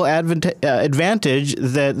technological advantage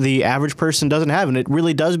that the average person doesn't have. And it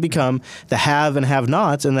really does become the have and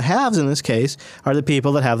have-nots. And the haves in this case are the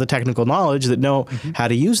people that have the technical knowledge that know how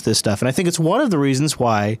to use this stuff. And I think it's one of the reasons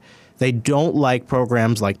why they don't like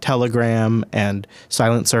programs like Telegram and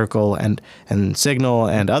Silent Circle and Signal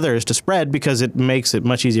and others to spread, because it makes it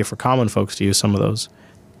much easier for common folks to use some of those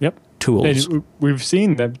tools. And we've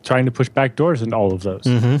seen them trying to push back doors into all of those.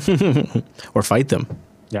 Or fight them.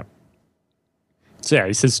 Yeah. So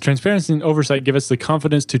he says, transparency and oversight give us the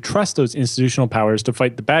confidence to trust those institutional powers to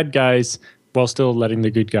fight the bad guys while still letting the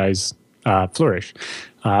good guys flourish.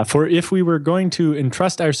 For if we were going to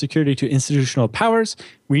entrust our security to institutional powers,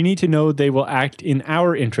 we need to know they will act in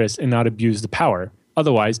our interest and not abuse the power.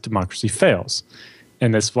 Otherwise, democracy fails.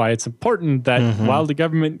 And that's why it's important that while the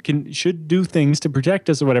government should do things to protect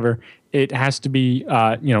us or whatever, it has to be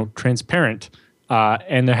transparent,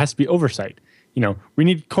 and there has to be oversight. We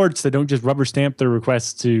need courts that don't just rubber stamp their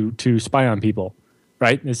requests to spy on people,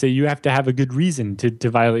 right? They say you have to have a good reason to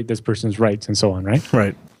violate this person's rights and so on, right?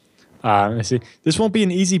 Right. I say this won't be an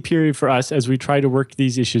easy period for us as we try to work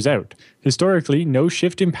these issues out. Historically, no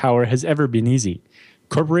shift in power has ever been easy.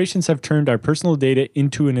 Corporations have turned our personal data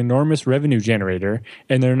into an enormous revenue generator,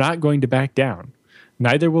 and they're not going to back down.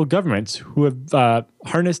 Neither will governments, who have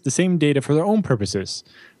harnessed the same data for their own purposes,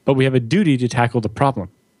 but we have a duty to tackle the problem.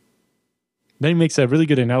 Then he makes a really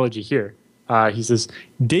good analogy here. He says,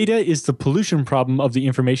 data is the pollution problem of the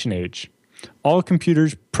information age. All computer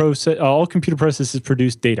processes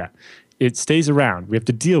produce data. It stays around. We have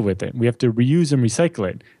to deal with it. We have to reuse and recycle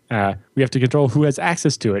it. We have to control who has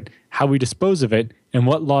access to it, how we dispose of it, and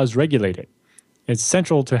what laws regulate it. It's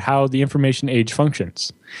central to how the information age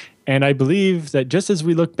functions. And I believe that just as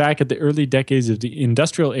we look back at the early decades of the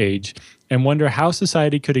industrial age and wonder how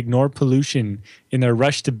society could ignore pollution in their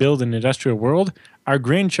rush to build an industrial world, our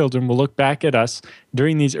grandchildren will look back at us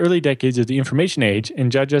during these early decades of the information age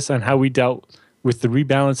and judge us on how we dealt with the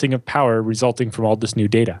rebalancing of power resulting from all this new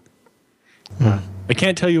data. I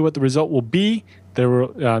can't tell you what the result will be.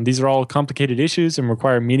 These are all complicated issues and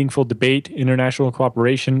require meaningful debate, international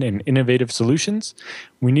cooperation, and innovative solutions.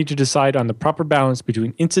 We need to decide on the proper balance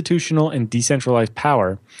between institutional and decentralized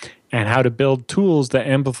power and how to build tools that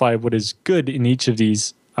amplify what is good in each of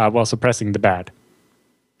these while suppressing the bad.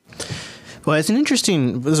 Well, this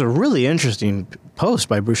is a really interesting post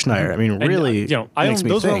by Bruce Schneier. I mean, really, those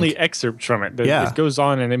think. are only excerpts from it. Yeah. It goes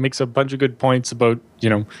on and it makes a bunch of good points about,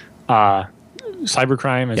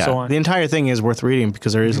 cybercrime and so on. The entire thing is worth reading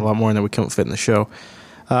because there is a lot more that we can't fit in the show.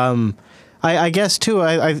 I guess too.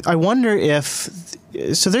 I wonder if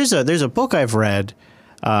there's a book I've read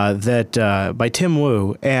that by Tim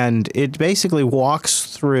Wu, and it basically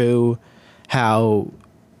walks through how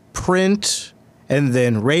print and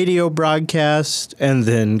then radio broadcast and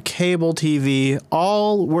then cable TV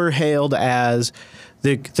all were hailed as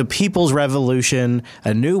the people's revolution,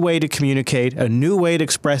 a new way to communicate, a new way to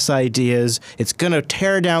express ideas. It's going to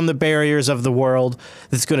tear down the barriers of the world.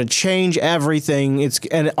 It's going to change everything.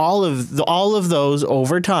 And all of those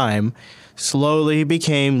over time slowly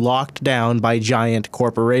became locked down by giant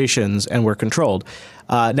corporations and were controlled.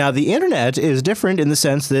 Now, the internet is different in the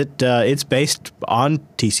sense that it's based on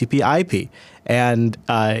TCP/IP. And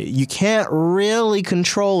you can't really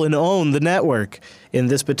control and own the network in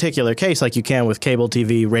this particular case like you can with cable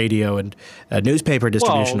TV, radio, and newspaper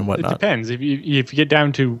distribution and whatnot. It depends. If you get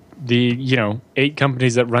down to the 8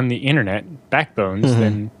 companies that run the internet backbones,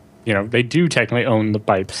 then they do technically own the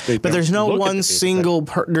pipes. But there's no one single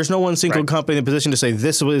company in a position to say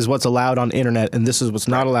this is what's allowed on internet and this is what's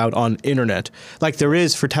not allowed on internet, like there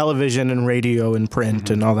is for television and radio and print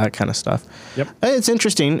and all that kind of stuff. Yep. It's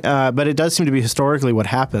interesting, but it does seem to be historically what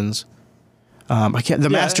happens.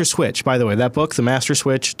 Master Switch, by the way, that book, The Master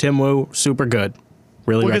Switch, Tim Wu, super good.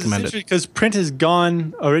 Really recommend it. Because print is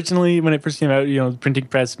gone. Originally, when it first came out, the printing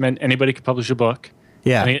press meant anybody could publish a book.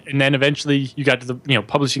 Yeah. And then eventually you got to the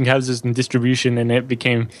publishing houses and distribution, and it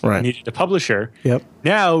became needed a publisher. Yep.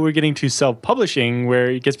 Now we're getting to self-publishing, where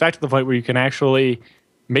it gets back to the point where you can actually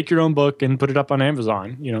make your own book and put it up on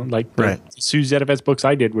Amazon. Like the Sue Zedevets books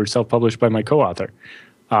I did were self-published by my co-author.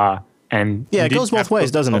 And it goes both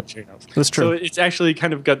ways, doesn't it? That's true. So it's actually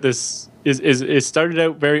kind of got this. It started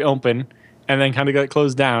out very open, and then kind of got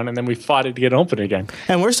closed down, and then we fought it to get open again.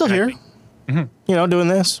 And we're still here, doing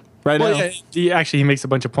this now. Yeah, he makes a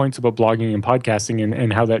bunch of points about blogging and podcasting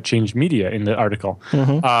and how that changed media in the article.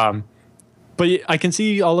 But I can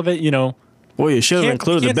see all of it. Well, you should have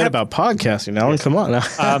included a bit about podcasting, Alan. Come on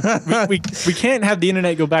now. we can't have the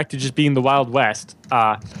internet go back to just being the Wild West,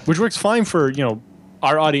 which works fine for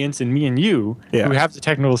our audience and me and you who have the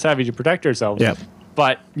technical savvy to protect ourselves. Yeah.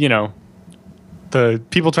 But, the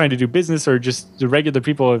people trying to do business or just the regular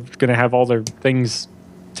people are going to have all their things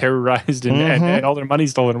terrorized and all their money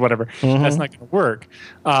stolen or whatever. That's not going to work.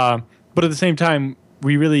 But at the same time,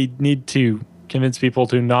 we really need to convince people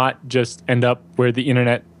to not just end up where the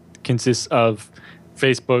internet consists of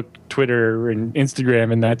Facebook, Twitter, and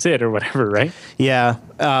Instagram, and that's it, or whatever, right? Yeah,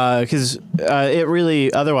 because it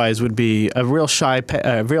really otherwise would be a real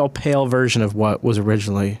real pale version of what was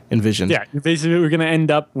originally envisioned. Yeah, basically we're going to end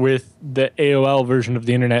up with the AOL version of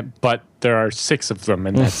the internet, but there are 6 of them,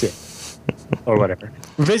 and that's it, or whatever.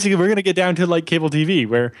 Basically, we're going to get down to like cable TV,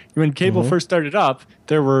 where when cable first started up,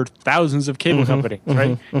 there were thousands of cable companies,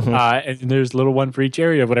 right? And there's a little one for each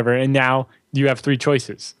area, or whatever, and now you have 3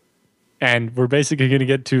 choices. And we're basically going to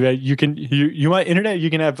get to you want internet,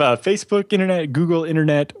 you can have Facebook internet, Google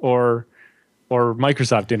internet, or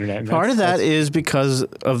Microsoft internet. And part of that is because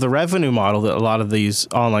of the revenue model that a lot of these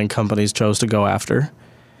online companies chose to go after,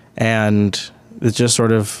 and it's just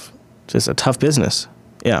sort of just a tough business.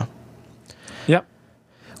 Yeah. Yep.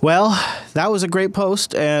 Well, that was a great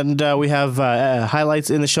post, and we have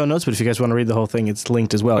highlights in the show notes. But if you guys want to read the whole thing, it's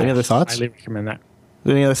linked as well. Any other thoughts? I highly recommend that.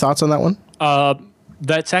 Any other thoughts on that one?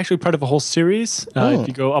 That's actually part of a whole series. If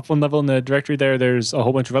you go up one level in the directory there's a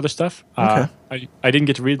whole bunch of other stuff. Okay. I didn't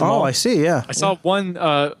get to read them all. Oh, I see, yeah. I saw one,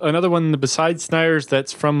 another one besides Schneyer's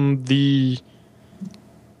that's from the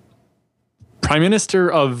Prime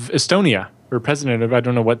Minister of Estonia, or President of, I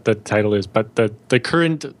don't know what the title is, but the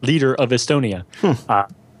current leader of Estonia.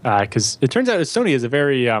 Because it turns out Estonia is a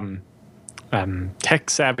very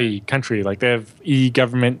tech-savvy country. Like, they have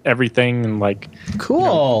e-government everything, and like...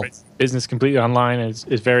 Cool. Business completely online is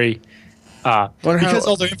very Because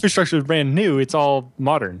all their infrastructure is brand new, it's all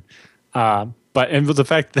modern. And with the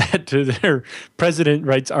fact that their president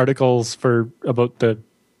writes articles about the,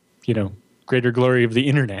 greater glory of the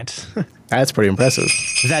internet. That's pretty impressive.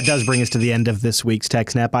 That does bring us to the end of this week's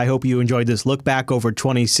TechSNAP. I hope you enjoyed this look back over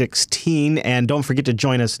 2016, and don't forget to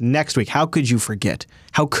join us next week. How could you forget?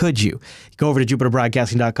 How could you? Go over to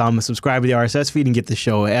jupiterbroadcasting.com and subscribe to the RSS feed and get the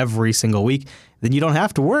show every single week. Then you don't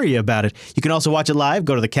have to worry about it. You can also watch it live.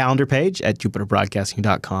 Go to the calendar page at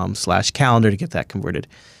jupiterbroadcasting.com/calendar to get that converted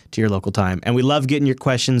to your local time. And we love getting your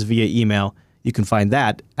questions via email. You can find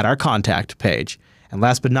that at our contact page. And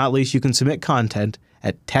last but not least, you can submit content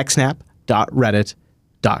at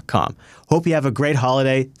techsnap.reddit.com. Hope you have a great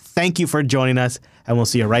holiday. Thank you for joining us, and we'll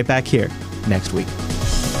see you right back here next week.